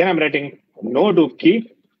 Then I'm writing no dupe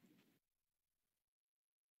key.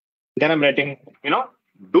 Then I'm writing,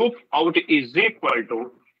 dupe out is equal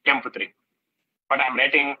to temp3. But I'm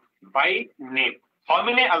writing by name. How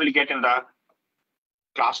many I will get in the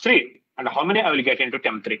class 3 and how many I will get into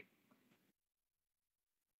temp3?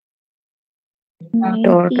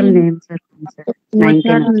 Total names are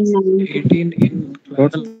 19. 18 in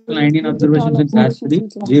Total 19 observations in class 3,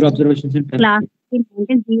 0 observations in class 3,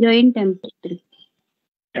 0 in temp 3.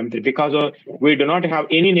 temp3 because we do not have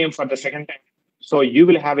any name for the second time. So you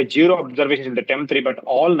will have a 0 observations in the temp3, but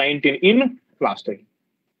all 19 in class 3.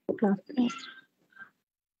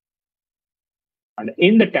 And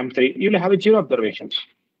in the temp3, you will have a 0 observations.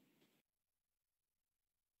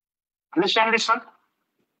 Understand this one?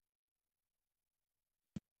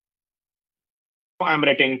 I'm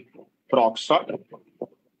writing proc sort.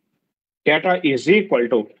 Data is equal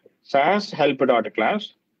to SAS help dot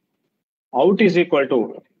class. Out is equal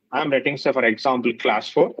to, I'm writing, say, for example, class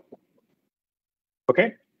 4.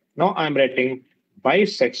 Okay. Now I'm writing by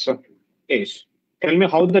sex age. Tell me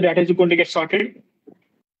how the data is going to get sorted.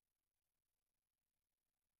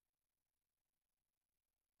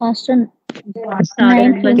 Sorted by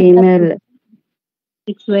Female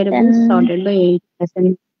 6 variables, sorted by 8. as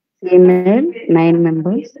in female 9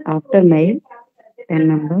 members, after male 10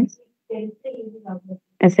 members,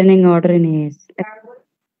 ascending order in age.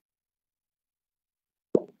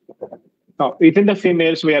 Now, within the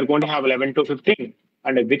females, we are going to have 11 to 15.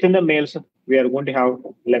 And within the males, we are going to have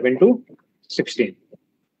 11 to 16.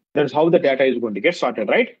 That's how the data is going to get sorted,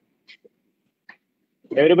 right?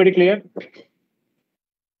 Everybody clear?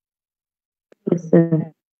 Yes,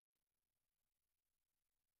 sir.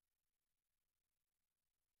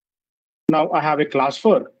 Now I have a class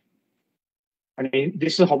 4. And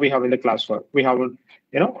this is how we have in the class 4. We have,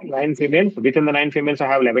 9 females. Within the 9 females, I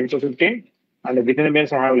have 11 to 15. And within the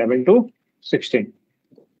males, I have 11 to 16.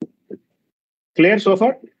 Clear so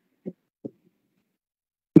far?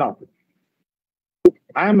 Now,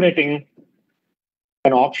 I am writing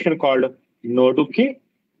an option called no dupe key.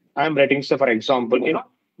 I am writing, so for example,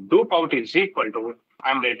 dupe out is equal to,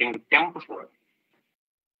 I'm writing temp4.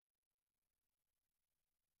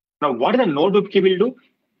 Now, what the no dupe key will do?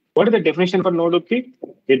 What is the definition for no dupe key?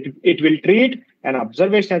 It will treat an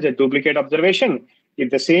observation as a duplicate observation if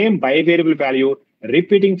the same by-variable value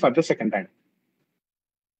repeating for the second time.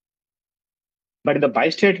 But in the by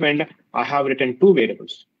statement, I have written 2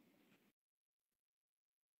 variables.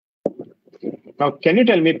 Now, can you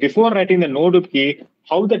tell me before writing the no dupe key,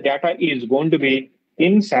 how the data is going to be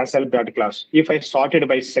in SAS help dot class if I sorted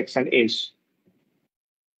by sex and age?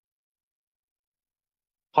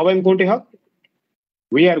 How I'm going to have?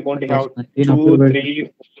 We are going to have 2, 3,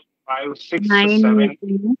 4, 5, 6, 9 7.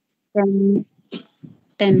 females,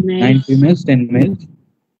 10 males. 9 females, 10 males.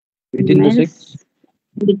 Within the 6,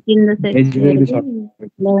 Within the sex age will be variable,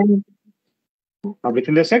 11. Now,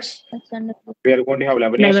 within the sex, we are going to have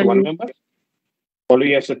 11 years, 1 member. 12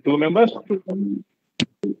 years, 2 members.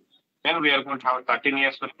 Then we are going to have 13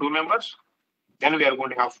 years with 2 members. Then we are going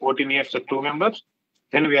to have 14 years with 2 members.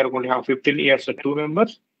 Then we are going to have 15 years, 2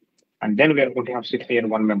 members. And then we are going to have 16 years,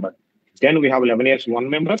 1 member. Then we have 11 years, 1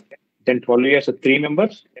 member. Then 12 years, 3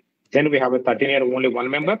 members. Then we have a 13 year, only 1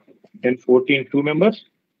 member. Then 14, 2 members.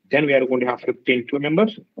 Then we are going to have 15, 2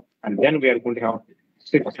 members. And then we are going to have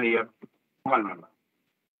 16 year, 1 member.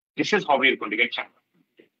 This is how we are going to get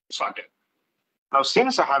sorted. Now,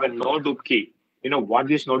 since I have a no dupe key, you know what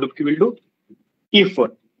this no dupe key will do? If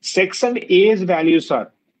section A's values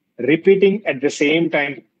are repeating at the same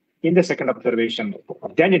time in the second observation,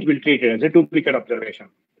 then it will treat it as a duplicate observation.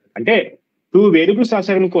 అంటే 2 variables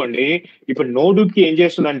రాశారనుకోండి, ఇప్పుడు no dupe కి ఏం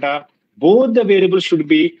చేస్తుందంట, both the variables should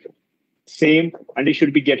be same and it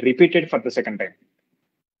should be get repeated for the second time.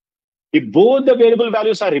 If both the variable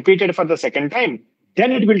values are repeated for the second time, then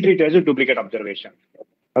it will treat it as a duplicate observation.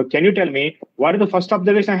 Now, can you tell me what is the first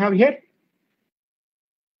observation I have here?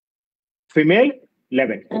 Female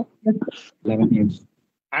 11. 11 years.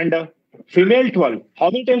 And female 12. How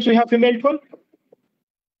many times we have female 12?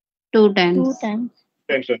 2 times. 2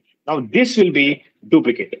 times. Now this will be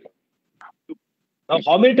duplicate. Now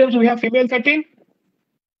how many times we have female 13?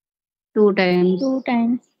 2 times. 2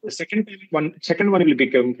 times. The second one will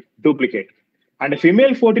become duplicate. And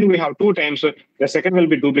female 14 we have 2 times. The second will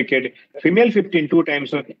be duplicate. Female 15 2 times.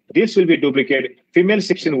 This will be duplicate. Female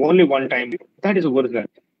 16 only 1 time. That is original.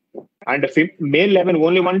 And male 11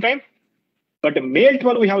 only 1 time. But male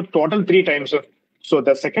 12 we have total 3 times. So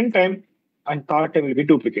the second time and third time will be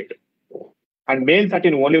duplicate. And male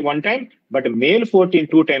 13 only 1 time, but male 14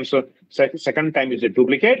 2 times. So second time is a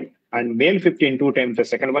duplicate, and male 15 2 times. The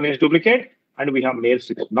second one is duplicate, and we have male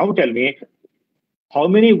 6. Now tell me how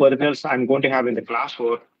many originals I'm going to have in the class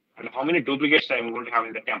 4, and how many duplicates I'm going to have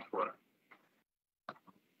in the temp 4.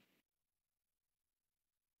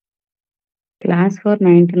 Class 4,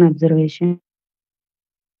 19 observation.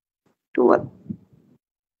 12.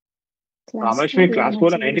 Ramashmi, class 4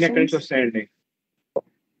 19 ఎక్కడి నుంచి వస్తాయండి?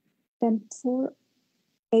 Temp 4,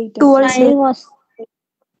 8. 12. I was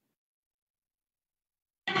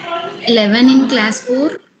 11 in class 4,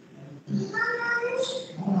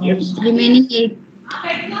 Yes. remaining 8.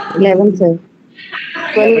 11, sir.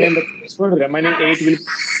 11 in the class 4, remaining 8 will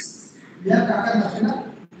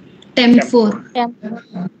Temp 4.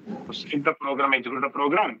 skip the program, execute the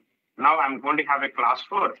program. Now I'm going to have a class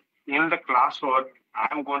 4. In the class 4,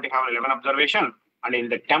 I'm going to have 11 observation, and in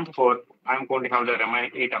the temp 4, I'm going to have the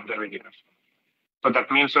remaining 8 observations. So that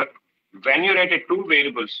means when you write 2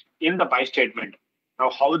 variables in the by statement, now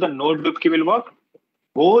how the node loop key will work?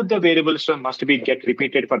 Both the variables must be get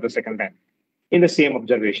repeated for the second time in the same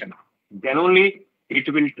observation. Then only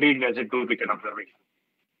it will treat as a duplicate observation.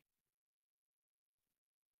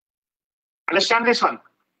 Understand this one?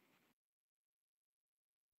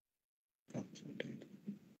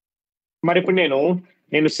 మరి ఇప్పుడు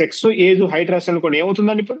నేను sex age height రాసాను అనుకోండి,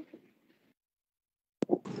 ఏమవుతుందండి ఇప్పుడు?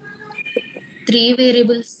 3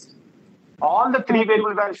 variables. All the 3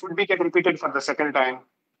 variable values should be get repeated for the second time.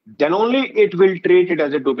 Then only it will treat it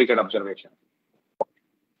as a duplicate observation.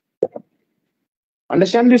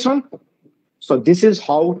 Understand this one? So this is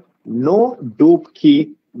how no dupe key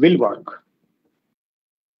will work.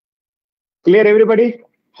 Clear, everybody?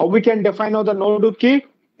 How we can define now the no dupe key?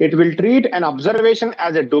 It will treat an observation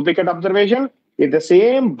as a duplicate observation with the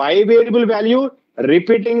same bi-variable value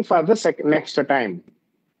repeating for the next time.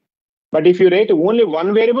 But if you rate only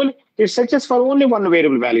 1 variable, it searches for only 1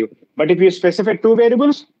 variable value. But if you specify 2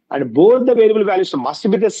 variables and both the variable values must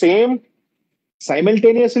be the same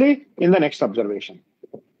simultaneously in the next observation.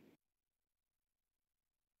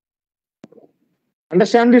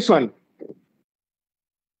 Understand this one?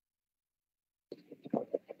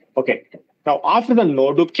 Okay. Now, after the no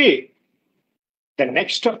dupe key, the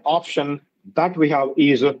next option that we have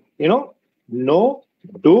is, no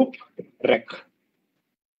dupe rec.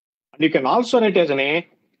 And you can also write as an A,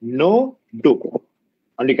 no dupe.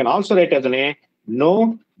 And you can also write as an A,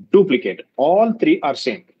 no duplicate. All 3 are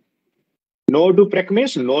same. No dupe rec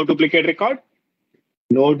means no duplicate record,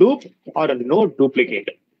 no dupe, or no duplicate.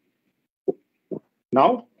 Now,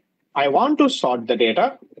 I want to sort the data.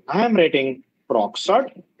 I am writing proc sort.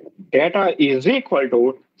 Data is equal to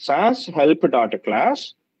SAS help dot class.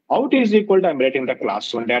 Out is equal to, I'm writing the class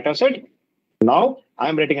 1 data set. Now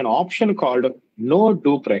I'm writing an option called no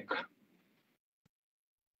dupe rec.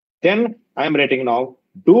 Then I'm writing now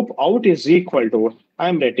dupe out is equal to,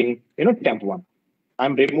 I'm writing, temp 1.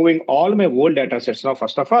 I'm removing all my old data sets now,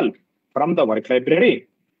 first of all, from the work library.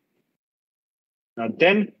 Now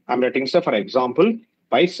then I'm writing, so for example,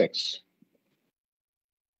 by sex.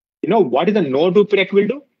 What is the no dupe rec will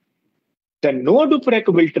do? The no dupe rec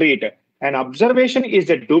will treat an observation is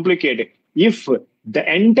a duplicate if the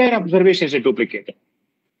entire observation is a duplicate.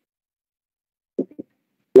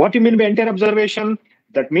 What do you mean by entire observation?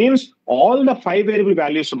 That means all the 5 variable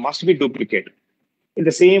values must be duplicate in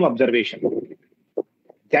the same observation.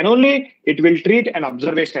 Then only it will treat an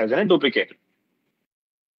observation as a duplicate.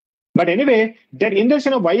 But anyway, then in this,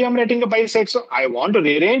 why I'm writing by sex? I want to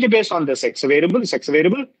rearrange based on the sex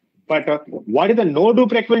variable. But what is the no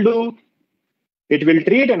duplicate will do? It will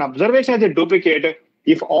treat an observation as a duplicate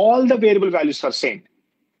if all the variable values are same.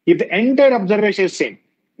 If the entire observation is same.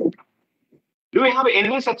 Do we have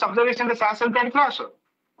any such observation in the SAS class?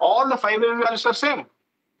 All the 5 variable values are same.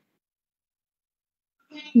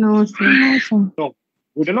 No, sir. No,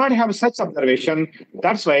 we do not have such observation.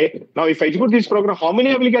 That's why now if I execute this program, how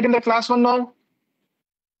many I will get in the class 1 now?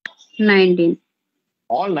 19.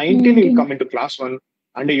 All 19 will come into class 1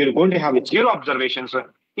 and you're going to have 0 observations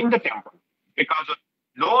in the temple. Because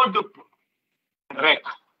no rec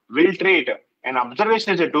will treat an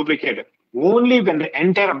observation as a duplicate only when the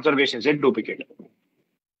entire observation is a duplicate.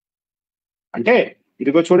 అంటే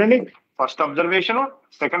ఇదిగో చూడండి first observation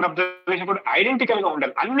second observation కూడా identical గా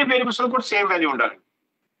ఉండాలి అన్ని variables కూడా same value ఉండాలి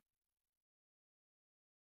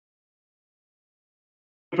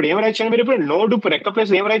ఇప్పుడు ఏం రాయించండి మీరు ఇప్పుడు నో డూప్ రెక్క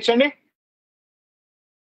ప్లేస్ ఏం రాయించండి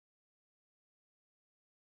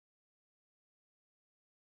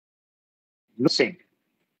same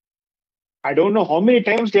I don't know how many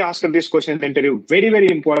times they ask this question in the interview. Very, very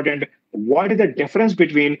important. What is the difference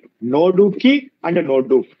between no dupe key and a no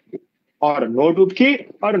dupe? Or no dupe key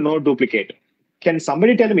or no duplicate? Can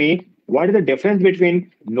somebody tell me what is the difference between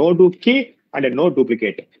no dupe key and a no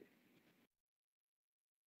duplicate?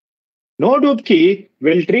 No dupe key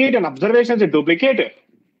will treat an observation as a duplicate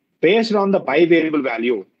based on the bivariable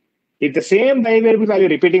value. If the same bivariable value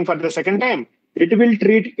repeating for the second time, it will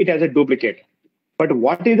treat it as a duplicate. But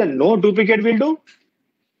what is the no duplicate will do?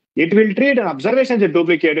 It will treat an observation as a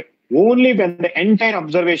duplicate only when the entire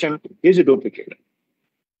observation is a duplicate.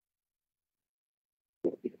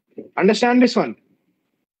 Understand this one?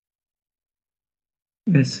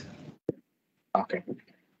 Yes. Okay.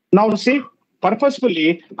 Now see, purposefully,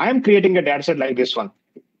 I am creating a data set like this one.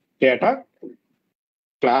 Data,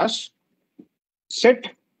 class, set,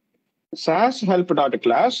 SAS help dot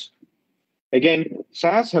class, again,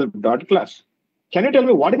 SAS help dot class. Can you tell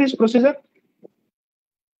me what is this procedure?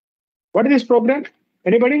 What is this program?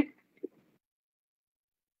 Anybody?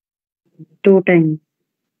 2 times.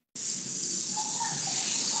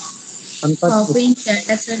 Copying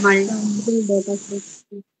data set, multiple data sets.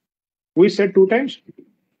 We said 2 times.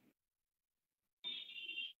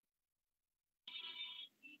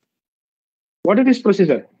 What is this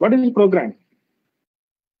procedure? What is this program?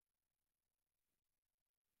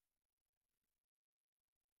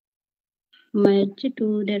 Merge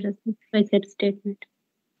two data sets by set statement.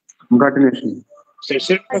 Concatenation.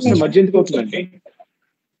 Set first merge into అవుతుందండి.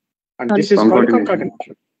 And this is called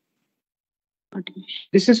concatenation.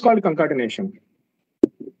 This is called concatenation.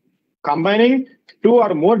 Combining 2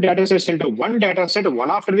 or more data sets into one data set,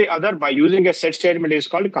 one after the other by using a set statement is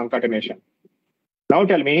called concatenation. Now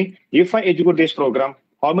tell me, if I execute this program,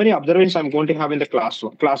 how many observations I'm going to have in the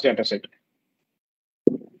class data set?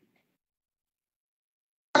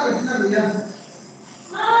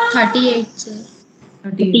 38, sir.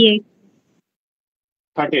 38.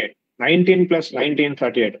 38. 19 plus 19,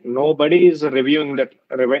 38. Nobody is reviewing that.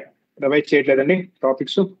 Revise చేయట్లేదండి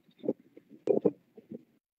topics.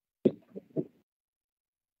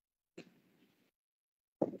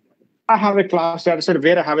 I have a class data set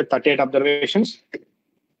where I have a 38 observations.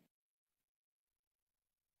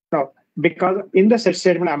 Now, because in the set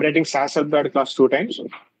statement, I'm writing SAS class 2 times.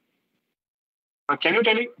 Can you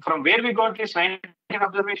tell me from where we got these 19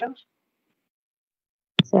 observations?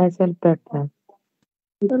 SAS help dot class.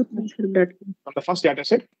 From the first data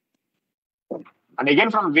set. And again,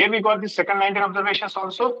 from where we got the second 19 observations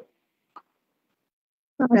also?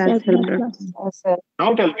 SAS help dot class. Now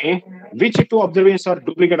tell me, which 2 observations are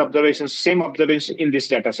duplicate observations, same observations in this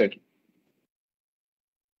data set?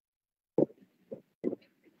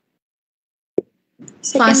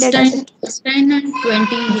 First and 20. First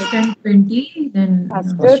and 20, then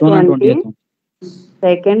First 20,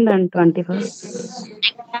 second and 21st.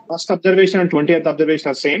 First observation and 20th observation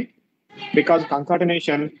are same because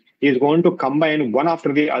concatenation is going to combine one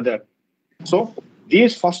after the other. So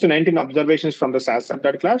these first 19 observations from the SAS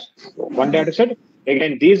subset class, one data set,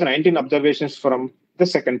 again these 19 observations from the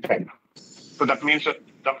second time. So that means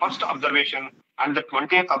the first observation and the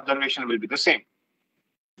 20th observation will be the same.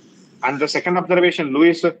 And the second observation,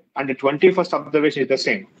 Louis, and the 21st observation is the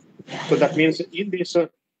same. So that means in this,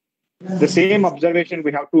 the same observation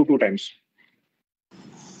we have two times.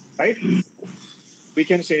 Right? We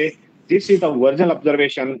can say this is the original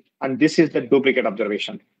observation and this is the duplicate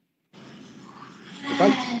observation.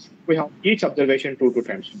 Because we have each observation 2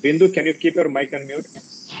 times. Bindu, can you keep your mic on mute?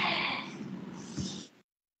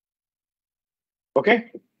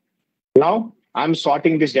 Okay. Now I'm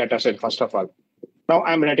sorting this data set first of all. Now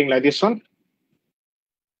I'm writing like this one.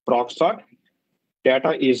 Proc sort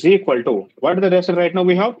data is equal to, what is the data set right now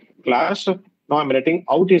we have? Class. Now I'm writing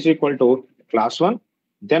out is equal to class 1.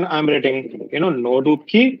 Then I'm writing, no dupe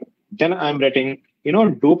key. Then I'm writing,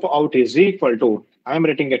 dupe out is equal to, I'm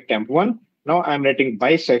writing a temp 1. Now I'm writing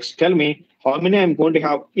bisect. Tell me how many I'm going to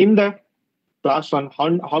have in the class 1,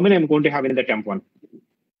 how many I'm going to have in the temp 1.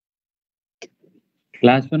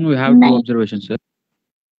 Class 1, we have 2 observations, sir.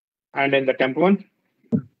 And in the temp 1?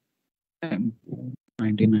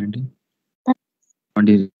 1990.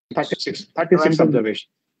 20. 36 observations.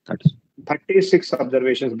 36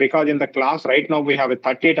 observations, because in the class right now we have a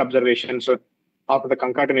 38 observations after the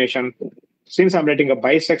concatenation. Since I'm writing a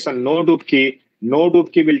bisect and no dupe key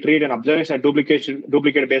will treat an observation as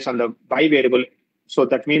duplicate based on the by variable. So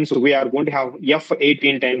that means we are going to have F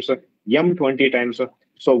 18 times, M 20 times.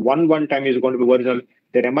 So one time is going to be original.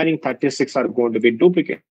 The remaining 36 are going to be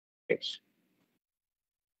duplicates.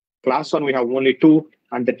 Class 1 we have only 2,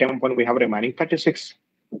 and the temp 1 we have remaining 36.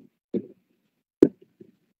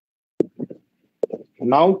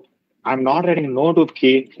 Now I'm not writing no dupe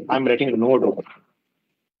key, I'm writing no dupe.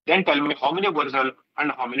 Then tell me how many original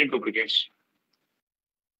and how many duplicates.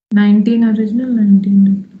 19 original, 19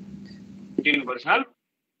 duplicates. 19 original?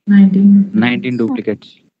 19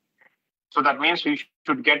 duplicates. So that means we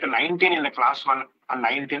should get 19 in the class 1 and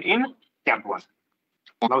 19 in temp 1.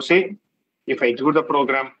 Now say, if I execute the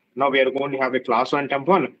program, now we are going to have a class 1 temp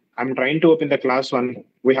 1. I'm trying to open the class 1.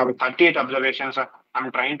 We have 38 observations.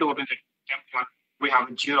 I'm trying to open the temp 1. We have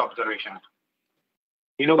 0 observations.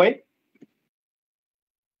 You know why?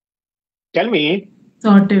 Tell me,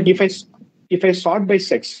 Sorted. if I sort by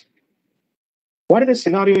 6, what is the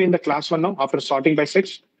scenario in the class 1 now after sorting by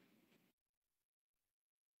 6?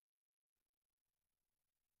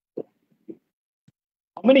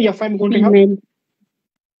 How many F I'm going to have? 18.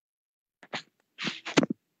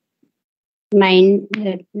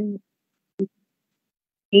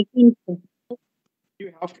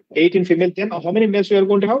 You have 18 females. Then how many males you are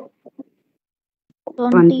going to have?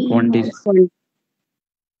 20.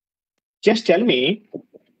 Just tell me,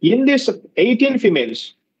 in this 18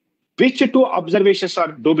 females, which 2 observations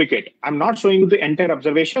are duplicate? I'm not showing you the entire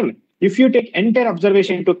observation. If you take entire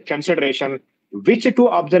observation into consideration, which 2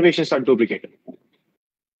 observations are duplicate?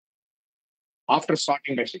 After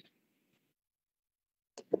sorting by 6.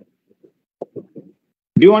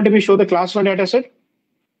 Do you want me to show the class 1 data set?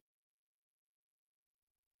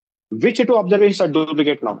 Which 2 observations are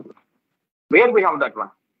duplicate now? Where we have that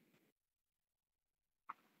one?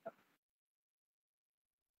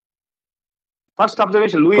 First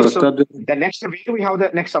observation, Louis. The next, where we have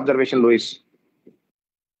the next observation, Louis?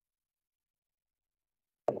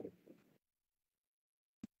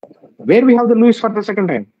 Where we have the Louis for the second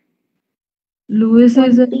time? Lewis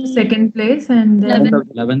is in second place and then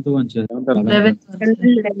 11th one, sir.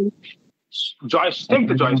 11th. Joyce, take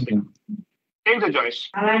the Joyce. Take the Joyce.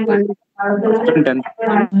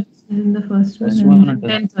 In the first First one. one And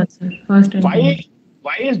and 10th one, sir. First and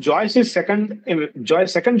Why is Joyce is second?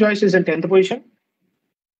 Second Joyce is in 10th position.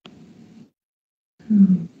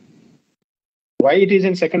 Why it is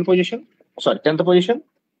in second position? Sorry, 10th position.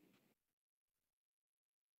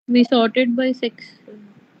 We sorted by 6.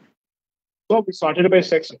 So we sorted by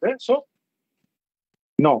 6. Okay? So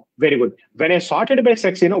no, very good. When I sorted by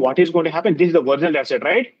 6, what is going to happen? This is the original data set,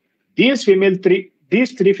 right? These 3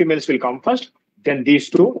 females will come first, then these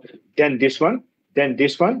 2, then this one, then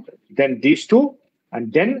this one, then these 2,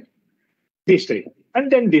 and then these 3, and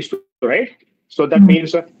then these 2, right? So that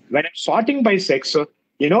means when I'm sorting by 6,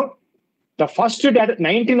 the first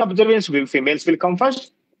 19 observations females will come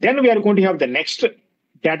first. Then we are going to have the next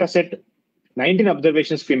data set, 19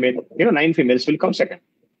 observations female, 9 females will come second.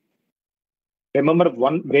 Remember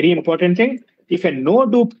one very important thing: if a no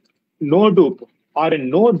dupe, or a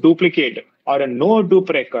no duplicate, or a no dupe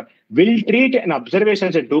record will treat an observation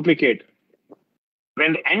as a duplicate,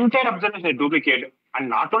 when the entire observation is a duplicate, and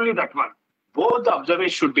not only that one, both the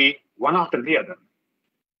observations should be one after the other.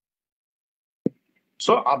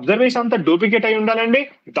 So observation anta duplicate ayi undalandi.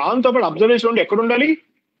 Danto padu observation unde ekkada undali?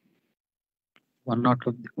 One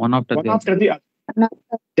after the other.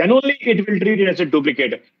 Then only it will treat it as a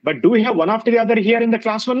duplicate. But do we have one after the other here in the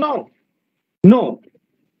class 1 now? No.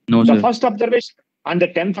 No, the sir. first observation and the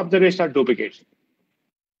 10th observation are duplicates.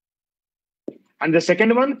 And the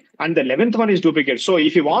second one and the 11th one is duplicate. So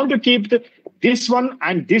if you want to keep this one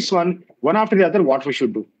and this one after the other, what we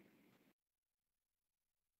should do?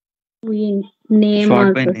 We name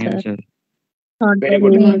Short by also, name, sir. sir. Sort by Very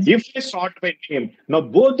good. name. If I sort by name, now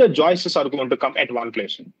both the Joyces are going to come at one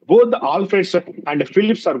place. Both the Alfreds and the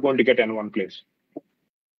Phillips are going to get in one place.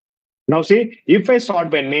 Now see, if I sort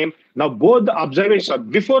by name, now both the observations are,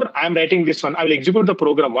 before I'm writing this one, I will execute the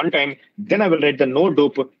program one time, then I will write the no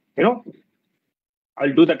dupe,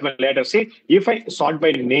 I'll do that one later. See, if I sort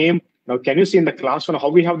by name, now can you see in the class one how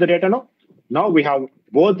we have the data now? Now we have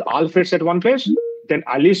both Alfreds at one place, then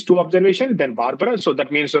Alice 2 observation, then Barbara. So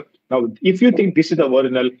that means now if you think this is the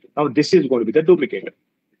original, now this is going to be the duplicate.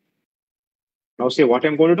 Now see what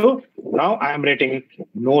I'm going to do. Now I am writing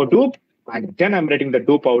no dupe, and then I'm writing the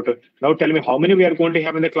dupe out. Now tell me how many we are going to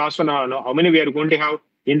have in the class one, how many we are going to have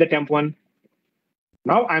in the temp one.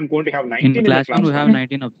 Now I'm going to have 19 In class the 1, class we have one.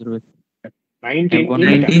 19 observations. 19 Temp one,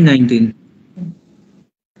 in the temp. 19.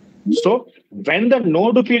 So when the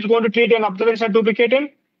no dupe is going to treat an observation as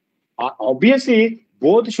duplicated, obviously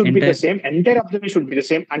both should be the same, entire observation should be the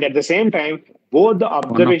same, and at the same time, both the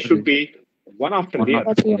observations should be one after the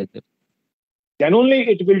other. Then only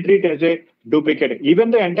it will treat as a duplicate.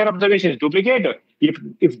 Even the entire observation is duplicate.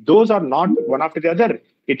 If those are not one after the other,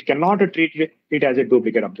 it cannot treat it as a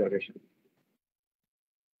duplicate observation.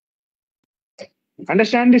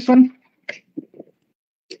 Understand this one?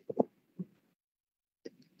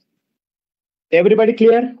 Everybody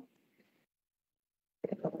clear?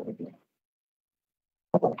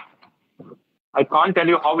 I can't tell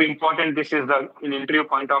you how important this is in interview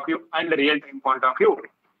point of view and the real-time point of view.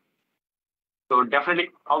 So definitely,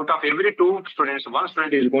 out of every 2 students, 1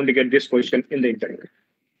 student is going to get this question in the interview.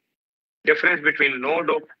 Difference between no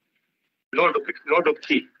dupe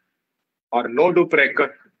key, or no dupe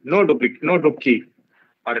record, no dupe key,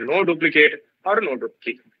 or no duplicate, or no dupe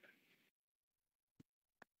key.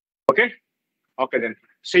 Okay? Okay then.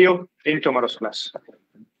 See you in tomorrow's class.